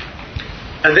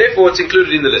 And therefore it's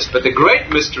included in the list. But the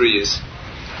great mystery is,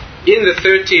 in the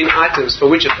 13 items for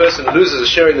which a person loses a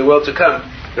share in the world to come,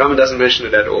 the Rambam doesn't mention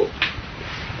it at all.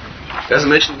 Doesn't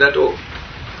mention it at all.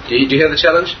 Do you hear the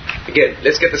challenge? Again,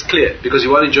 let's get this clear, because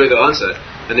you won't enjoy the answer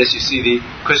unless you see the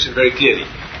question very clearly.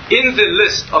 In the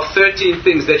list of 13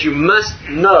 things that you must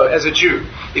know as a Jew,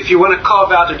 if you want to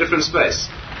carve out a different space,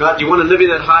 right? You want to live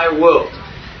in that higher world.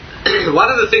 One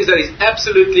of the things that is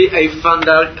absolutely a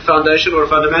foundation or a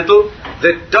fundamental,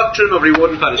 the doctrine of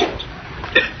reward and punishment.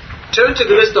 Turn to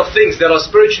the list of things that are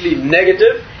spiritually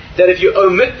negative, that if you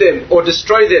omit them or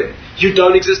destroy them, you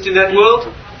don't exist in that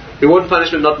world. Reward and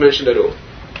punishment not mentioned at all.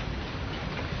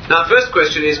 Now, first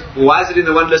question is, why is it in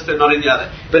the one list and not in the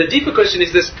other? But a deeper question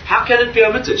is this, how can it be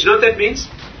omitted? You know what that means?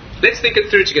 Let's think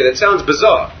it through together. It sounds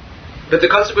bizarre, but the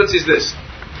consequence is this.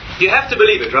 You have to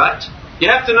believe it, right? You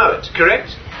have to know it,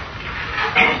 correct?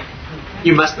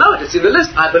 You must know it. It's in the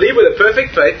list. I believe with a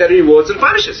perfect faith that he rewards and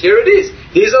punishes. Here it is.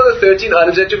 These are the 13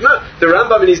 items that you know. The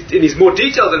Rambam in his more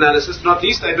detailed analysis, not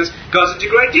these statements, goes into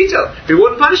great detail.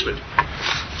 Reward and punishment.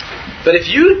 But if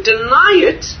you deny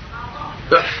it,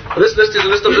 this list is a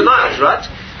list of denials, right?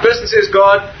 Person says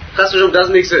God, Chas v'shalom,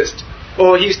 doesn't exist.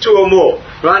 Or he's 2 or more,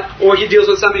 right? Or he deals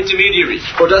with some intermediary.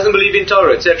 Or doesn't believe in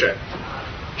Torah, etc.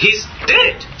 He's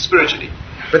dead, spiritually.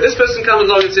 But this person comes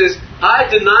along and says, I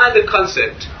deny the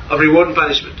concept of reward and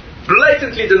punishment.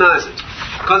 Blatantly denies it.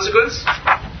 Consequence?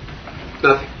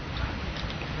 Nothing.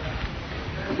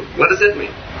 What does that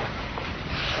mean?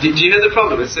 Do you hear the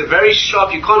problem? It's a very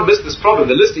sharp, you can't miss this problem.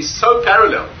 The list is so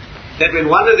parallel that when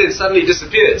one of them suddenly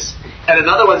disappears and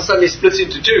another one suddenly splits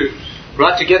into 2,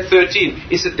 right, to get 13,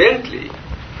 incidentally,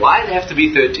 why did it have to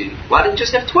be 13? Why didn't you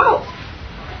just have 12?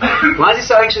 Why is he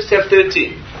so anxious to have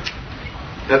 13?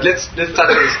 Now let's touch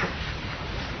on this.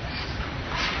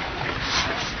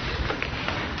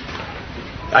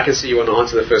 I can see you want to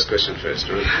answer the first question first,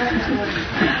 right?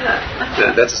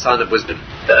 That's a sign of wisdom.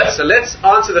 So let's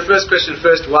answer the first question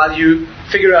first while you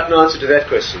figure out an answer to that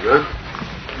question, right?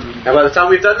 And by the time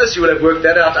we've done this, you will have worked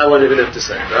that out. I won't even have to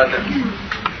say, right?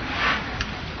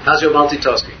 How's your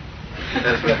multitasking?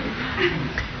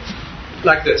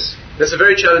 Like this. That's a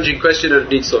very challenging question and it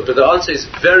needs thought, but the answer is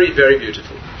very, very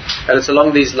beautiful. And it's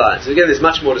along these lines. Again, there's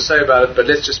much more to say about it, but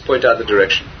let's just point out the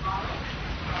direction.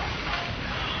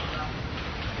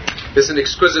 It's an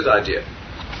exquisite idea.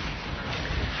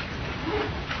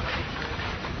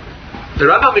 The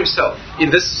Rambam himself, in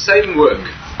this same work,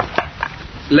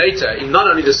 later, in not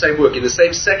only the same work, in the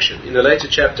same section, in a later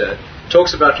chapter,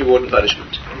 talks about reward and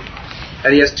punishment.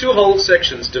 And he has 2 whole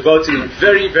sections devoted in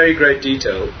very, very great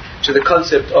detail to the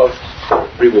concept of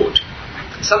reward.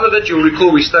 Some of it you'll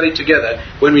recall we studied together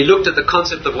when we looked at the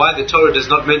concept of why the Torah does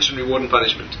not mention reward and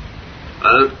punishment.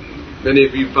 Many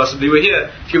of you possibly were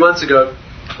here a few months ago,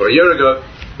 or a year ago.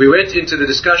 We went into the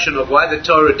discussion of why the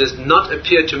Torah does not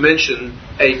appear to mention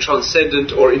a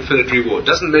transcendent or infinite reward.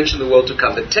 Doesn't mention the world to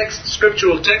come. The text,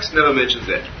 scriptural text, never mentions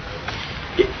that.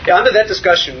 Under that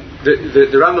discussion, the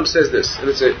Rambam says this, and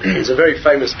it's a very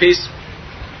famous piece.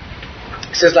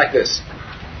 It says like this.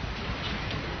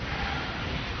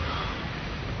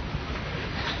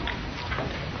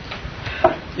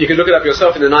 You can look it up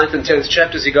yourself in the 9th and 10th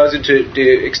chapters. He goes into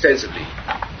extensively.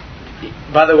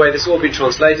 By the way, this will be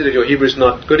translated if your Hebrew is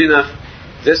not good enough.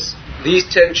 These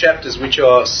 10 chapters, which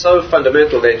are so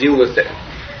fundamental, they deal with that.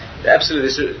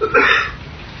 Absolutely,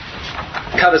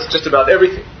 covers just about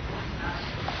everything.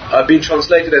 Been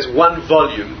translated as one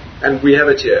volume, and we have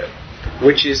it here,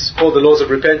 which is called The Laws of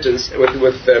Repentance,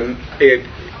 with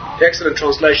excellent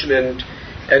translation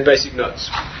and basic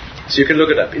notes. So you can look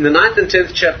it up. In the 9th and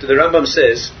 10th chapter, the Rambam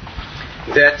says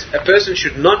that a person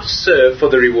should not serve for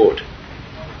the reward.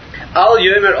 Al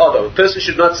yomer adam, a person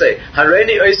should not say,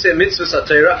 Hareini oiseh mitzvahs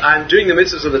ha-Torah, I am doing the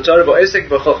mitzvahs of the Torah, v'oisek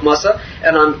b'chochmasa,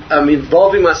 and I'm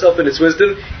involving myself in its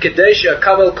wisdom, kedei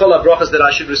she'akavel kol ha-brachas, that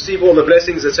I should receive all the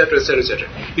blessings, etc., etc.,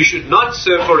 etc. You should not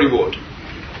serve for reward.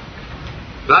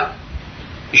 Right?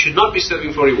 You should not be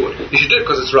serving for reward. You should do it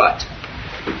because it's right.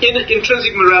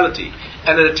 Intrinsic morality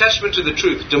and an attachment to the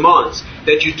truth demands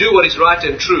that you do what is right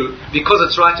and true because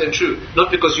it's right and true, not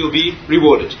because you'll be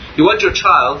rewarded. You want your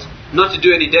child not to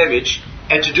do any damage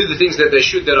and to do the things that they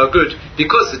should that are good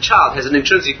because the child has an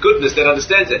intrinsic goodness that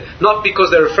understands it, not because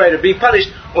they're afraid of being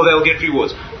punished or they'll get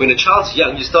rewards. When a child's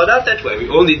young, you start out that way. We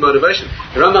all need motivation.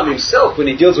 The Rambam himself, when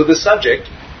he deals with this subject,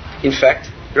 in fact,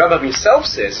 the Rambam himself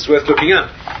says, it's worth looking up,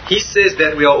 he says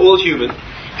that we are all human,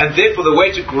 and therefore the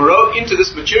way to grow into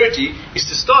this maturity is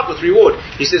to start with reward.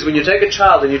 He says when you take a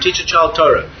child and you teach a child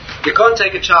Torah, you can't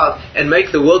take a child and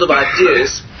make the world of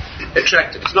ideas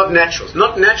attractive. It's not natural. It's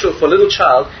not natural for a little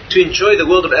child to enjoy the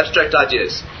world of abstract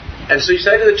ideas. And so you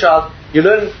say to the child, you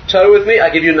learn Torah with me,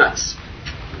 I give you nuts.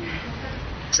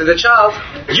 So the child,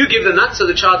 you give the nuts so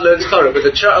the child learns Torah, but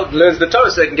the child learns the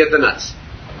Torah so they can get the nuts.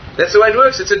 That's the way it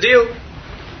works. It's a deal.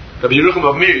 Rabbi Yerucham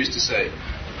of Mir used to say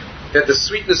that the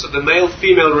sweetness of the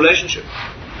male-female relationship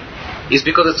is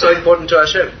because it's so important to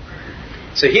Hashem.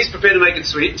 So he's prepared to make it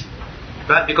sweet,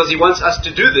 right? Because he wants us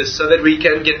to do this so that we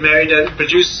can get married and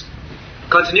produce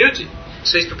continuity.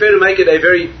 So he's prepared to make it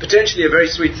potentially a very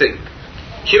sweet thing.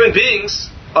 Human beings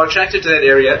are attracted to that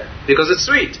area because it's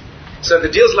sweet. So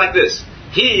the deal's like this.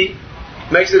 He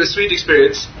makes it a sweet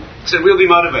experience, so we'll be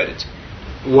motivated.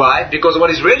 Why? Because what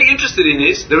he's really interested in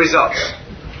is the results.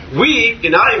 We,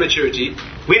 in our immaturity,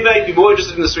 we may be more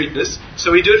interested in the sweetness,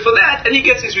 so we do it for that, and he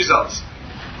gets his results.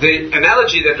 The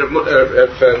analogy that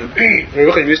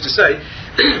Yerucham used to say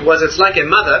was it's like a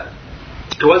mother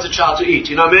who wants a child to eat.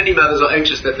 You know, many mothers are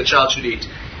anxious that the child should eat,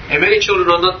 and many children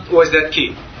are not always that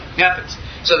keen. It happens.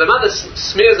 So the mother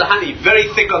smears the honey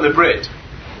very thick on the bread.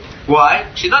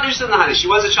 Why? She's not interested in the honey. She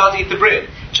wants the child to eat the bread.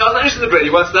 The child's not interested in the bread.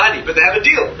 He wants the honey. But they have a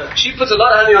deal. She puts a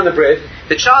lot of honey on the bread.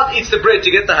 The child eats the bread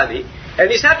to get the honey. And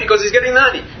he's happy because he's getting the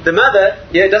honey. The mother,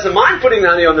 doesn't mind putting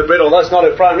the honey on the bread, although it's not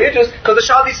her primary interest, because the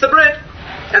child eats the bread.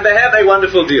 And they have a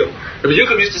wonderful deal. Rabbi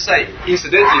Yerucham used to say,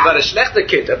 incidentally, but a schlechter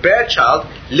kid, a bad child,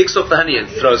 licks off the honey and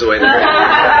throws away the bread.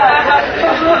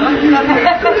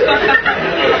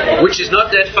 Which is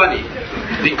not that funny.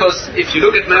 Because if you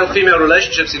look at male-female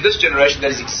relationships in this generation,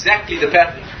 that is exactly the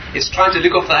pattern. It's trying to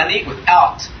lick off the honey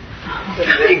without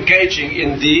engaging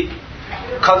in the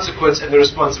consequence and the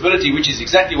responsibility, which is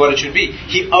exactly what it should be.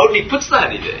 He only puts the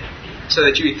honey there so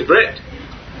that you eat the bread.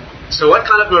 So what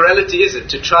kind of morality is it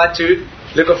to try to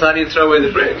lick off the honey and throw away the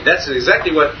bread? That's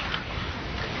exactly what...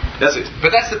 That's it.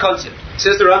 But that's the concept.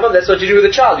 Says the Rambam, that's what you do with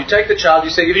a child. You take the child, you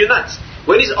say, give you nuts.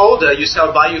 When he's older, you say,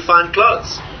 I'll buy you fine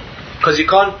clothes. Because you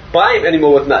can't buy him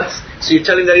anymore with nuts. So you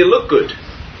tell him that he'll look good.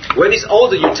 When he's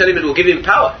older, you tell him it will give him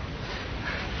power.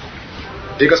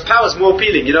 Because power is more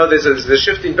appealing. You know, there's a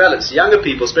shift in balance. Younger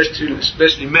people,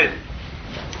 especially men,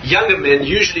 younger men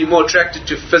usually more attracted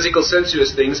to physical,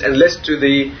 sensuous things and less to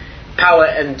the power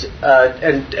and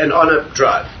honor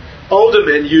drive. Older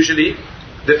men usually,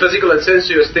 the physical and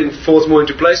sensuous thing falls more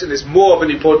into place, and there's more of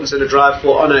an importance and a drive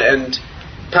for honor and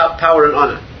power and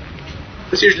honor.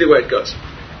 That's usually the way it goes.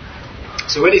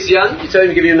 So when he's young, you tell him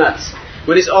to give you nuts.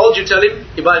 When he's old, you tell him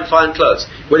you buy him fine clothes.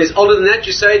 When he's older than that,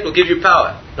 you say it will give you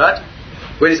power, right?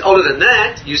 When he's older than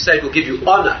that, you say it will give you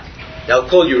honor. They'll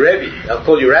call you Rebbe, they'll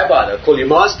call you Rabbi, they'll call you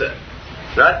Master,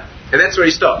 right? And that's where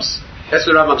he stops. That's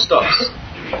where Rambam stops.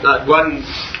 Now, one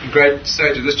great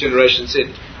sage of this generation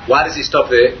said, why does he stop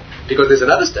there? Because there's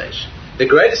another stage. The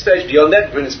greater stage beyond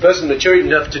that, when it's a person mature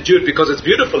enough to do it because it's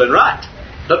beautiful and right.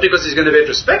 Not because he's going to be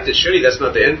respected. Surely that's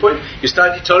not the end point. You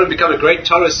study Torah and become a great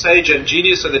Torah sage and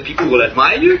genius so that people will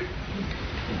admire you.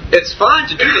 It's fine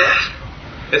to do that.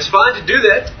 It's fine to do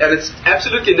that, and it's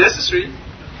absolutely necessary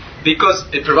because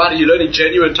it provided you learning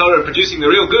genuine Torah and producing the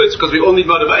real goods, because we all need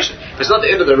motivation. It's not the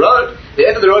end of the road. The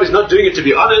end of the road is not doing it to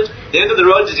be honored. The end of the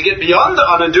road is to get beyond the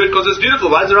honor and do it because it's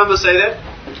beautiful. Why does the Rambam say that?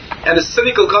 And a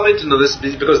cynical comment on this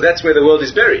is because that's where the world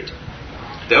is buried.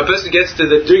 The person gets to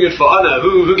the doing it for honor.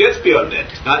 Who gets beyond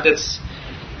that? Right?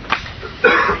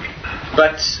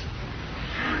 But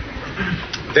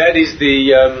that is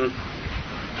the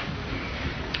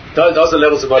those are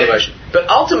levels of motivation. But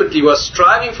ultimately, we're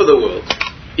striving for the world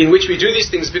in which we do these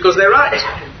things because they're right.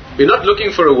 We're not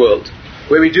looking for a world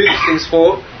where we do these things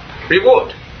for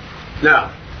reward.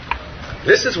 Now,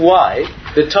 this is why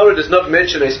the Torah does not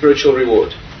mention a spiritual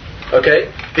reward.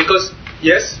 Okay? Because,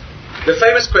 yes, the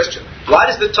famous question, why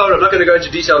does the Torah, I'm not going to go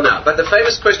into detail now, but the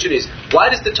famous question is, why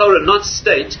does the Torah not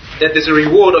state that there's a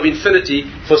reward of infinity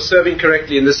for serving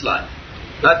correctly in this life?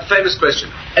 That's the famous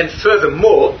question. And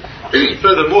furthermore,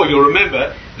 you'll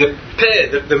remember, the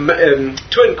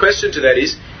twin question to that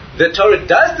is, the Torah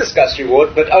does discuss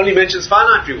reward, but only mentions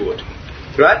finite reward.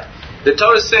 Right? The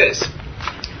Torah says,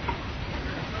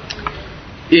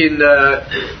 in the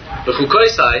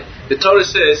Chukoisai, the Torah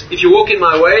says, if you walk in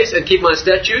my ways and keep my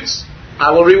statutes,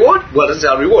 I will reward. Well, this is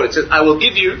our reward. It says, I will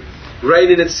give you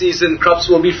rain in its season, crops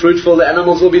will be fruitful, the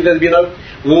animals will be, there'll be no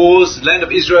wars, land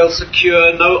of Israel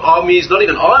secure, no armies, not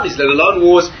even armies, let alone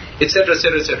wars, etc.,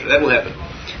 etc., etc. That will happen.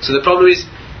 So the problem is,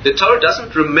 the Torah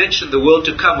doesn't mention the world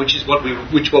to come, which is what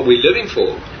we're living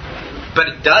for, but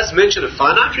it does mention a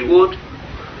finite reward.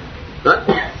 Right?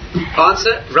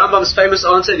 Answer, Rambam's famous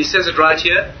answer, and he says it right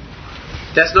here,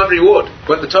 that's not reward.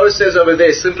 What the Torah says over there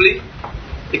is simply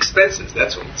expenses,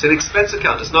 that's all. It's an expense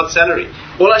account, it's not salary.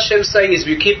 All Hashem's saying is, if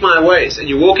you keep my ways, and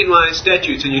you walk in my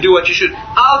statutes, and you do what you should,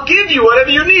 I'll give you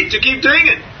whatever you need to keep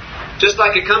doing it. Just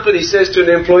like a company says to an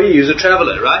employee who's a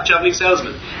traveler, right? Traveling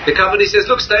salesman. The company says,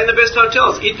 look, stay in the best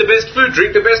hotels, eat the best food,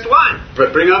 drink the best wine,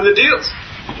 bring home the deals.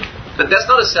 And that's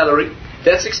not a salary,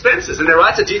 that's expenses. And they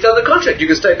write a detail in the contract. You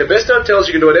can stay at the best hotels,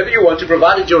 you can do whatever you want to,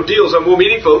 provided your deals are more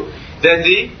meaningful than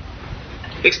the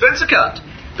expense account.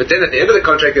 But then at the end of the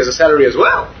contract there's a salary as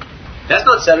well. That's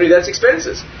not salary, that's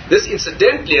expenses. This,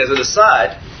 incidentally, as an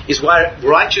aside, is why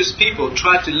righteous people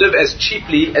try to live as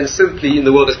cheaply and simply in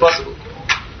the world as possible.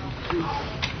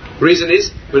 Reason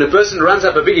is, when a person runs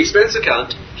up a big expense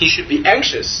account, he should be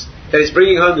anxious that he's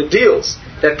bringing home the deals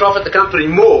that profit the company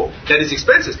more than his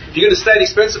expenses. If you're going to stay in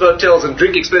expensive hotels and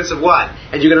drink expensive wine,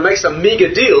 and you're going to make some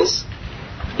meager deals,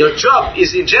 your job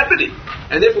is in jeopardy.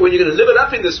 And therefore, when you're going to live it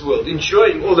up in this world,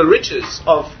 enjoying all the riches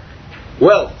of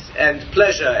wealth and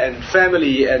pleasure and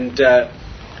family and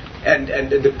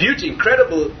the beauty,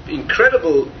 incredible,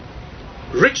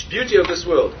 rich beauty of this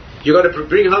world, you've got to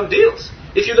bring home deals.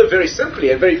 If you live very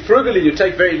simply and very frugally, you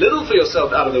take very little for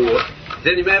yourself out of the world,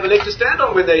 then you may have a leg to stand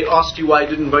on when they ask you why you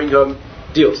didn't bring home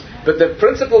deals. But the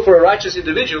principle for a righteous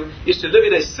individual is to live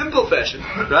in a simple fashion,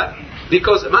 right?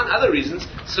 Because, among other reasons,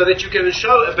 so that you can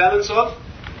show a balance of,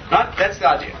 right? That's the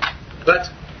idea. But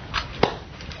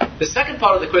the second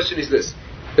part of the question is this.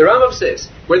 The Rambam says,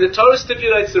 when the Torah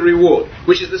stipulates the reward,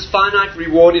 which is this finite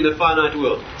reward in a finite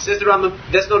world, says the Rambam,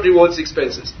 that's not reward, it's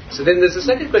expenses. So then there's a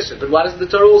second question, but why does the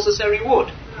Torah also say reward?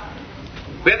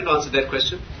 We haven't answered that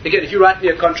question. Again, if you write me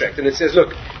a contract and it says,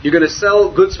 look, you're going to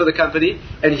sell goods for the company,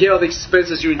 and here are the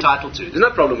expenses you're entitled to. There's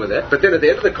no problem with that, but then at the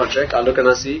end of the contract, I look and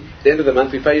I see, at the end of the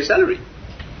month we pay your salary.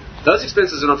 Those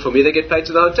expenses are not for me, they get paid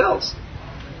to the hotels.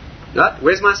 Right?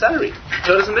 Where's my salary? The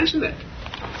Torah doesn't mention that.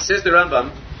 Says the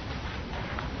Rambam,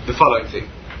 the following thing.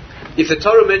 If the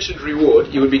Torah mentioned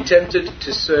reward, you would be tempted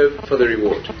to serve for the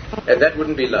reward. And that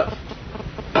wouldn't be love.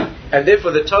 And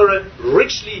therefore the Torah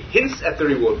richly hints at the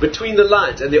reward between the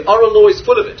lines, and the oral law is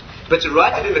full of it. But to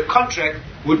write it in the contract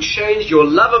would change your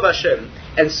love of Hashem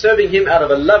and serving Him out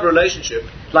of a love relationship,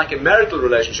 like a marital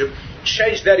relationship,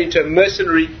 change that into a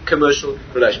mercenary commercial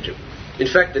relationship. In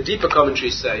fact, the deeper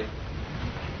commentaries say,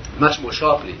 much more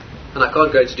sharply, and I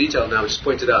can't go into detail now, I just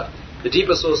pointed out, the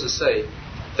deeper sources say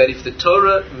that if the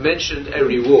Torah mentioned a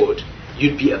reward,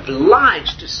 you'd be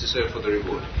obliged to serve for the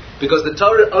reward. Because the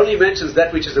Torah only mentions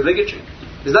that which is obligatory.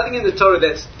 There's nothing in the Torah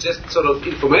that's just sort of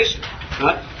information.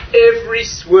 Right? Every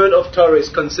word of Torah is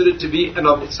considered to be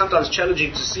it's sometimes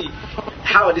challenging to see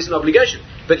how it is an obligation.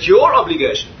 But your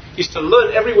obligation is to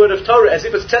learn every word of Torah as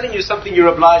if it's telling you something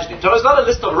you're obliged in. Torah is not a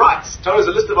list of rights. Torah is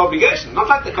a list of obligations. Not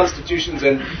like the constitutions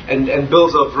and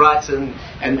bills of rights and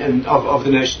of the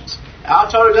nations.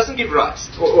 Our Torah doesn't give rights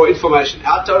or information.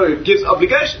 Our Torah gives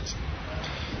obligations.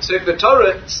 So if the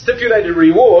Torah stipulated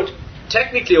reward,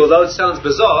 technically, although it sounds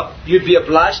bizarre, you'd be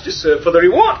obliged to serve for the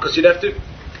reward, because you'd have to.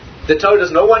 The Torah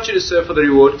does not want you to serve for the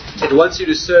reward. It wants you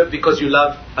to serve because you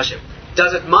love Hashem.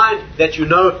 Does it mind that you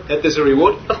know that there's a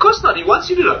reward? Of course not. He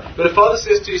wants you to know. When a father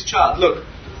says to his child, look,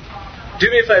 do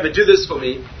me a favor, do this for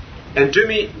me, and do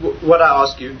me what I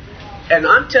ask you, and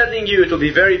I'm telling you it will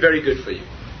be very, very good for you.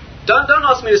 Don't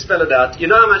ask me to spell it out. You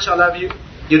know how much I love you.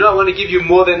 You know I want to give you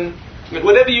more than...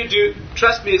 Whatever you do,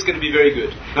 trust me, it's going to be very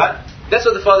good. Right? That's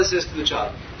what the father says to the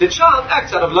child. The child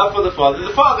acts out of love for the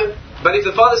father. But if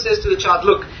the father says to the child,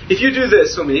 look, if you do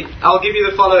this for me, I'll give you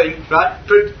the following, right?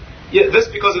 This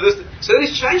because of this. So then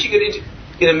he's changing it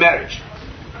in a marriage.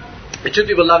 The two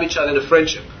people love each other in a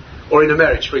friendship, or in a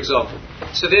marriage, for example.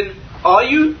 So then, are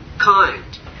you kind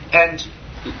and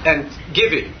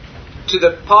giving to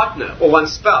the partner or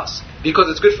one's spouse because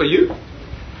it's good for you?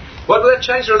 What will that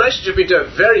change the relationship into a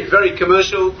very, very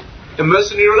commercial, a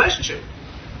mercenary relationship?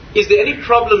 Is there any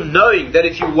problem knowing that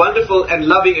if you're wonderful and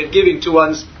loving and giving to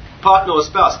one's partner or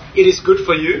spouse, it is good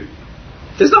for you?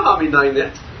 There's no harm in knowing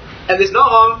that. And there's no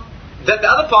harm that the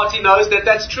other party knows that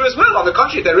that's true as well. On the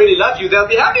contrary, if they really love you, they'll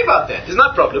be happy about that. There's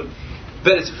no problem.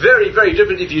 But it's very, very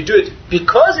different if you do it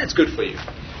because it's good for you.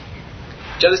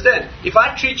 Do you understand? If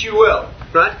I treat you well,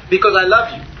 right, because I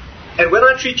love you, And when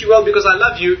I treat you well because I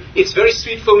love you, it's very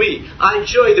sweet for me. I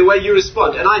enjoy the way you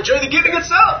respond. And I enjoy the giving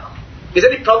itself. Is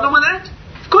there any problem with that?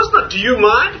 Of course not. Do you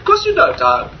mind? Of course you don't.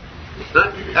 No?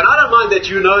 And I don't mind that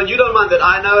you know, and you don't mind that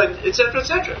I know, and etc.,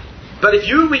 etc. But if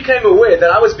you became aware that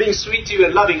I was being sweet to you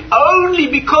and loving only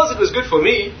because it was good for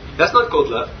me, that's not called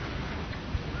love.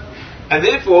 And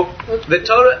therefore, the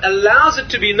Torah allows it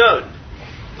to be known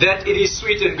that it is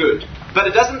sweet and good. But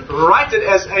it doesn't write it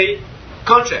as a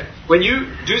contract. When you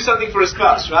do something for a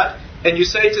spouse, right, and you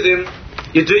say to them,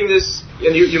 you're doing this,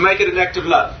 and you make it an act of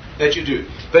love that you do.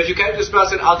 But if you came to the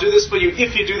spouse and said, I'll do this for you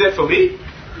if you do that for me,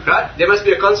 right, there must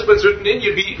be a consequence written in,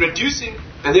 you'd be reducing,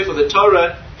 and therefore the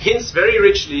Torah hints very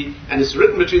richly, and it's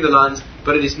written between the lines,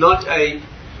 but it is not a,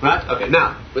 right? Okay,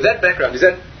 now, with that background, with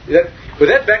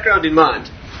that background in mind,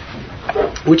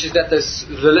 which is that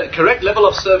the correct level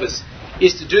of service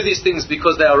is to do these things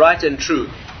because they are right and true,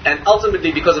 and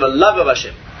ultimately because of a love of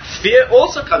Hashem. Fear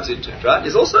also comes into it, right?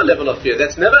 There's also a level of fear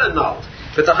that's never annulled.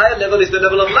 But the higher level is the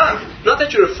level of love. Not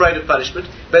that you're afraid of punishment,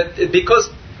 but because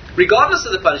regardless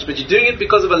of the punishment, you're doing it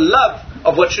because of a love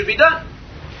of what should be done.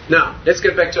 Now, let's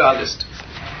get back to our list.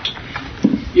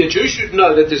 A Jew should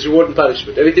know that there's reward and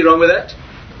punishment. Anything wrong with that?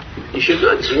 You should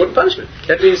know there's reward and punishment.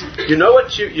 That means you know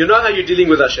how you're dealing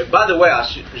with Hashem. By the way, I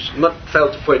should not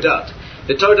fail to point out,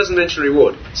 the Torah doesn't mention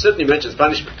reward. It certainly mentions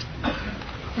punishment.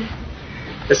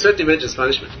 It certainly mentions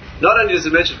punishment. Not only does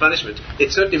it mention punishment,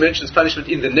 it certainly mentions punishment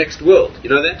in the next world. You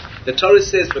know that? The Torah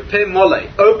says, prepare mole,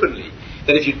 openly,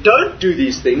 that if you don't do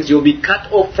these things, you'll be cut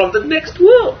off from the next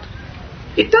world.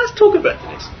 It does talk about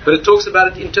the next, but it talks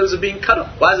about it in terms of being cut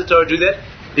off. Why does the Torah do that?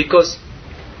 Because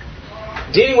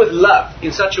dealing with love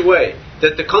in such a way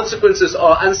that the consequences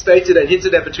are unstated and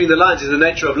hinted at between the lines is the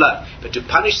nature of love. But to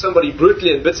punish somebody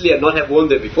brutally and bitterly and not have warned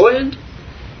them beforehand,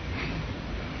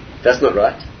 that's not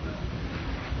right.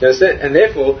 You understand? And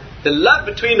therefore, the love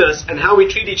between us and how we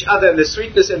treat each other and the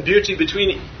sweetness and beauty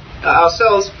between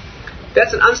ourselves,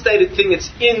 that's an unstated thing. It's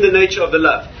in the nature of the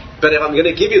love. But if I'm going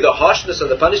to give you the harshness of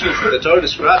the punishment that the Torah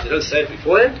describes, they don't say it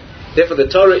beforehand. Therefore, the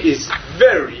Torah is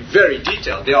very, very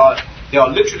detailed. There are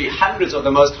literally hundreds of the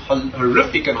most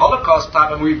horrific and Holocaust type,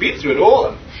 and we've been through it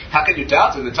all. And how can you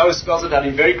doubt it? The Torah spells it out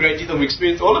in very great detail, and we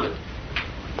experienced all of it.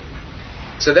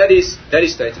 So that is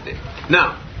stated there.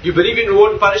 Now, you believe in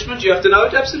reward and punishment, you have to know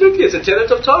it? Absolutely. It's a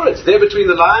tenet of Torah. It's there between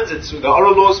the lines. It's the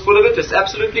oral law is full of it. It's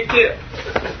absolutely clear.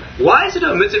 Why is it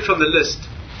omitted from the list?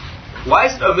 Why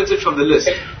is it omitted from the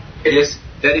list? Yes,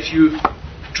 that if you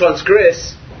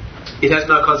transgress, it has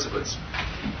no consequence.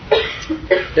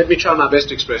 Let me try my best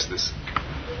to express this.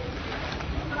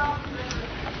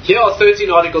 Here are 13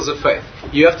 articles of faith.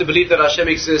 You have to believe that Hashem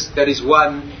exists, that is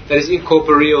one, that is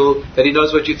incorporeal, that He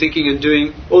knows what you're thinking and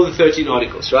doing. All the 13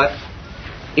 articles, right?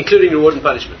 Including reward and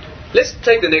punishment. Let's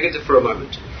take the negative for a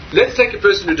moment. Let's take a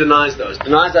person who denies those,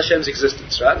 denies Hashem's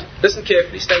existence, right? Listen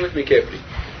carefully, stay with me carefully.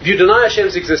 If you deny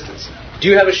Hashem's existence, do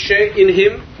you have a share in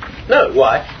Him? No.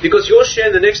 Why? Because your share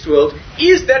in the next world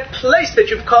is that place that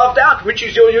you've carved out, which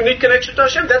is your unique connection to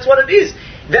Hashem. That's what it is.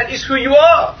 That is who you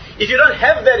are. If you don't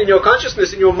have that in your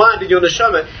consciousness, in your mind, in your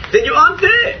neshama, then you aren't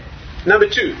there. Number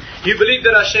two, you believe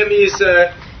that Hashem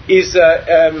is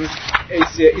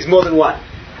more than one.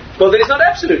 Well, then it's not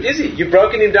absolute, is He? You've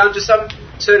broken Him down to some.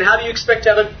 So then how do you expect to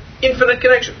have an infinite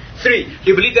connection? 3,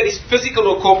 you believe that He's physical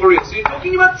or corporeal. So you're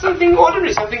talking about something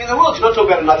ordinary, something in the world. You're not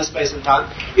talking about another space and time,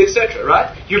 etc.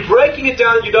 Right? You're breaking it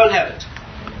down and you don't have it.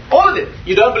 All of it.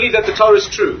 You don't believe that the Torah is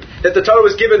true. That the Torah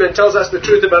was given and tells us the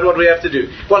truth about what we have to do.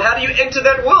 Well, how do you enter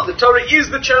that world? The Torah is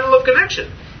the channel of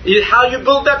connection. How you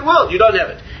build that world? You don't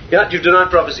have it. You've denied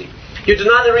prophecy. You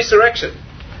deny the resurrection.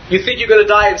 You think you're going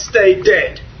to die and stay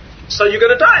dead. So you're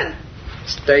going to die and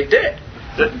stay dead.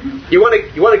 You want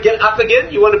to get up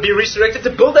again? You want to be resurrected?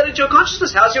 To build that into your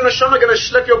consciousness. How's your neshama going to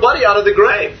schlep your body out of the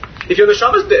grave if your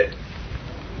neshama is dead?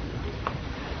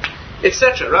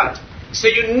 Etc. Right? So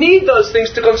you need those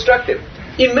things to construct them.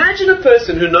 Imagine a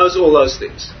person who knows all those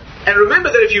things. And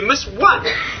remember that if you miss one,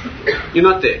 you're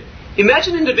not there.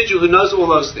 Imagine an individual who knows all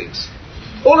those things.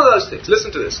 All of those things.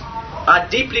 Listen to this. I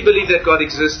deeply believe that God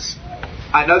exists.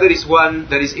 I know that He's one,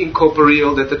 that He's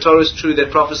incorporeal, that the Torah is true,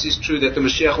 that prophecy is true, that the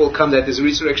Mashiach will come, that there's a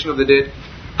resurrection of the dead.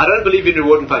 I don't believe in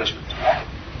reward and punishment.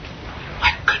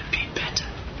 What could be better?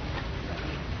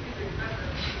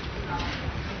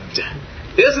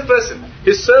 Here's a person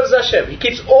who serves Hashem. He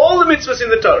keeps all the mitzvahs in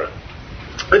the Torah.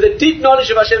 With a deep knowledge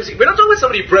of Hashem. We're not talking about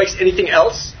somebody who breaks anything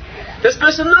else. This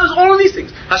person knows all of these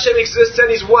things. Hashem exists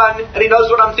and He's one, and He knows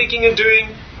what I'm thinking and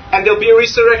doing, and there'll be a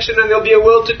resurrection and there'll be a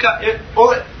world to come. All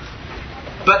that.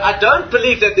 But I don't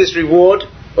believe that there's reward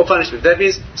or punishment. That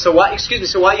means, so why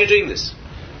are you doing this?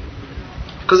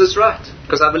 Because it's right.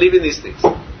 Because I believe in these things.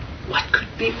 what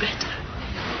could be better?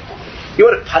 You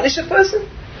want to punish a person?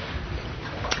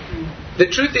 The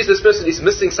truth is, this person is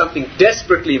missing something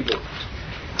desperately important.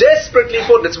 Desperately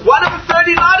important. It's one of the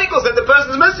 13 articles that the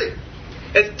person is missing.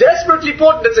 It's desperately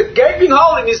important. It's a gaping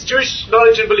hole in his Jewish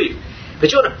knowledge and belief.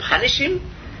 But you want to punish him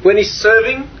when he's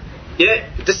serving,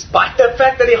 despite the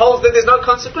fact that he holds that there's no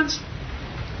consequence?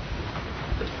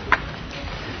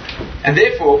 And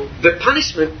therefore, the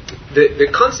punishment, the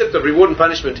concept of reward and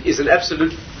punishment is an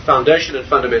absolute foundation and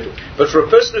fundamental. But for a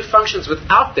person who functions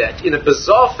without that, in a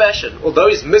bizarre fashion, although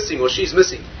he's missing or she's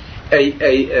missing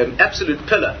a absolute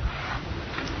pillar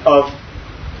of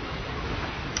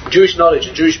Jewish knowledge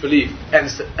and Jewish belief, and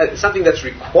something that's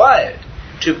required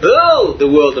to build the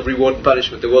world of reward and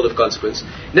punishment, the world of consequence,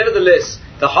 nevertheless,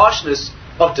 the harshness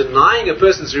of denying a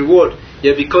person's reward,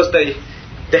 because they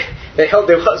held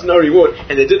there was no reward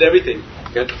and they did everything.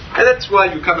 And that's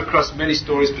why you come across many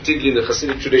stories, particularly in the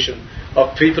Hasidic tradition,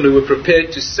 of people who were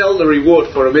prepared to sell the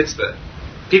reward for a mitzvah.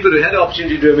 People who had the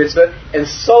opportunity to do a mitzvah and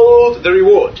sold the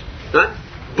reward. Right?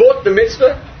 Bought the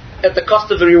mitzvah at the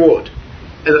cost of the reward.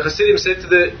 And the Hasidim said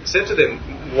to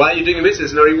them, why are you doing a mitzvah?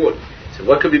 There's no reward. So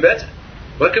what could be better?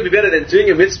 What could be better than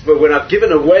doing a mitzvah when I've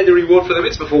given away the reward for the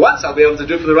mitzvah? For once I'll be able to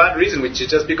do it for the right reason, which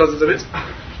is just because it's a mitzvah.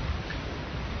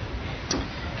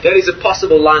 That is a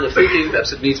possible line of thinking.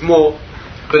 Perhaps it needs more,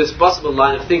 but it's a possible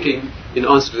line of thinking in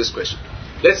answer to this question.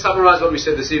 Let's summarize what we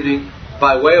said this evening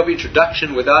by way of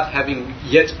introduction, without having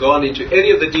yet gone into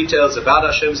any of the details about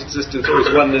Hashem's existence or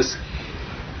His oneness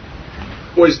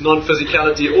or His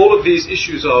non-physicality. All of these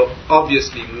issues are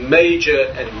obviously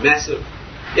major and massive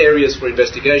areas for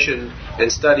investigation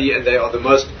and study, and they are the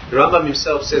most. The Rambam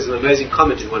himself says an amazing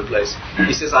comment in one place.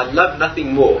 He says, I love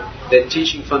nothing more than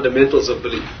teaching fundamentals of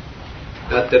belief.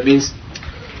 That means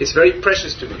it's very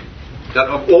precious to me that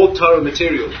of all Torah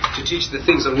material to teach the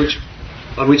things on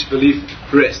which belief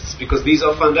rests, because these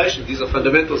are foundations, these are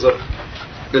fundamentals of,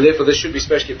 and therefore this should be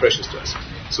especially precious to us.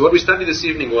 So what we studied this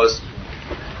evening was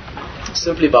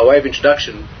simply by way of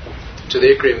introduction to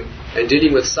the Ikrim and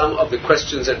dealing with some of the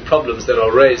questions and problems that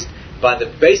are raised by the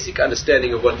basic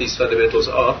understanding of what these fundamentals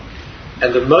are.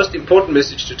 And the most important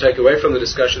message to take away from the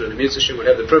discussion, and Amir Sashem will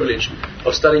have the privilege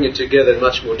of studying it together in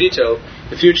much more detail in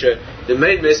the future, the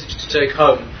main message to take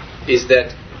home is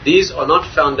that these are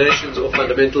not foundations or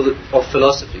fundamentals of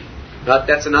philosophy. Right?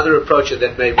 That's another approach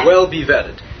that may well be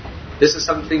valid. This is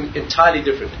something entirely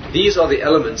different. These are the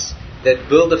elements that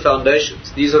build the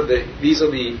foundations. These are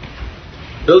the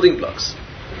building blocks.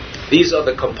 These are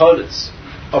the components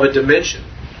of a dimension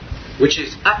which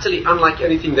is utterly unlike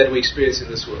anything that we experience in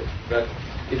this world, right?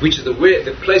 Which is the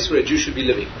place where a Jew should be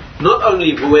living. Not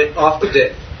only after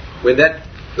death, when that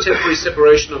temporary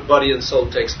separation of body and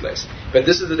soul takes place, but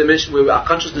this is the dimension where our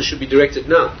consciousness should be directed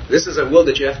now. This is a world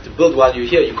that you have to build while you're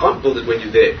here. You can't build it when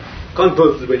you're there. You can't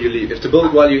build it when you leave. You have to build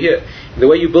it while you're here. And the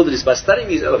way you build it is by studying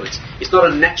these elements. It's not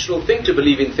a natural thing to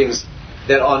believe in things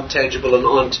that aren't tangible and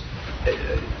aren't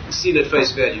seen at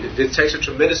face value. It takes a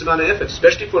tremendous amount of effort,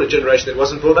 especially for a generation that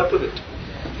wasn't brought up with it.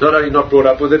 Not only not brought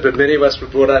up with it, but many of us were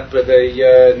brought up with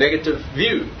a negative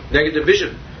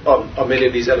vision of many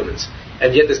of these elements.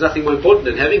 And yet there's nothing more important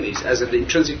than having these as an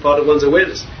intrinsic part of one's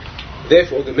awareness.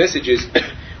 Therefore, the message is,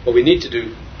 what we need to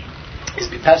do is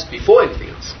perhaps before anything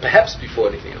else,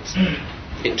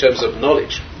 in terms of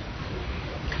knowledge,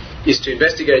 is to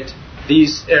investigate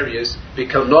these areas,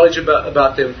 become knowledgeable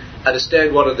about them,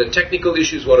 understand what are the technical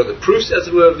issues, what are the proofs, as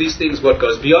it were, of these things, what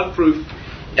goes beyond proof,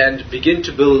 and begin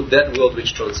to build that world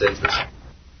which transcends this.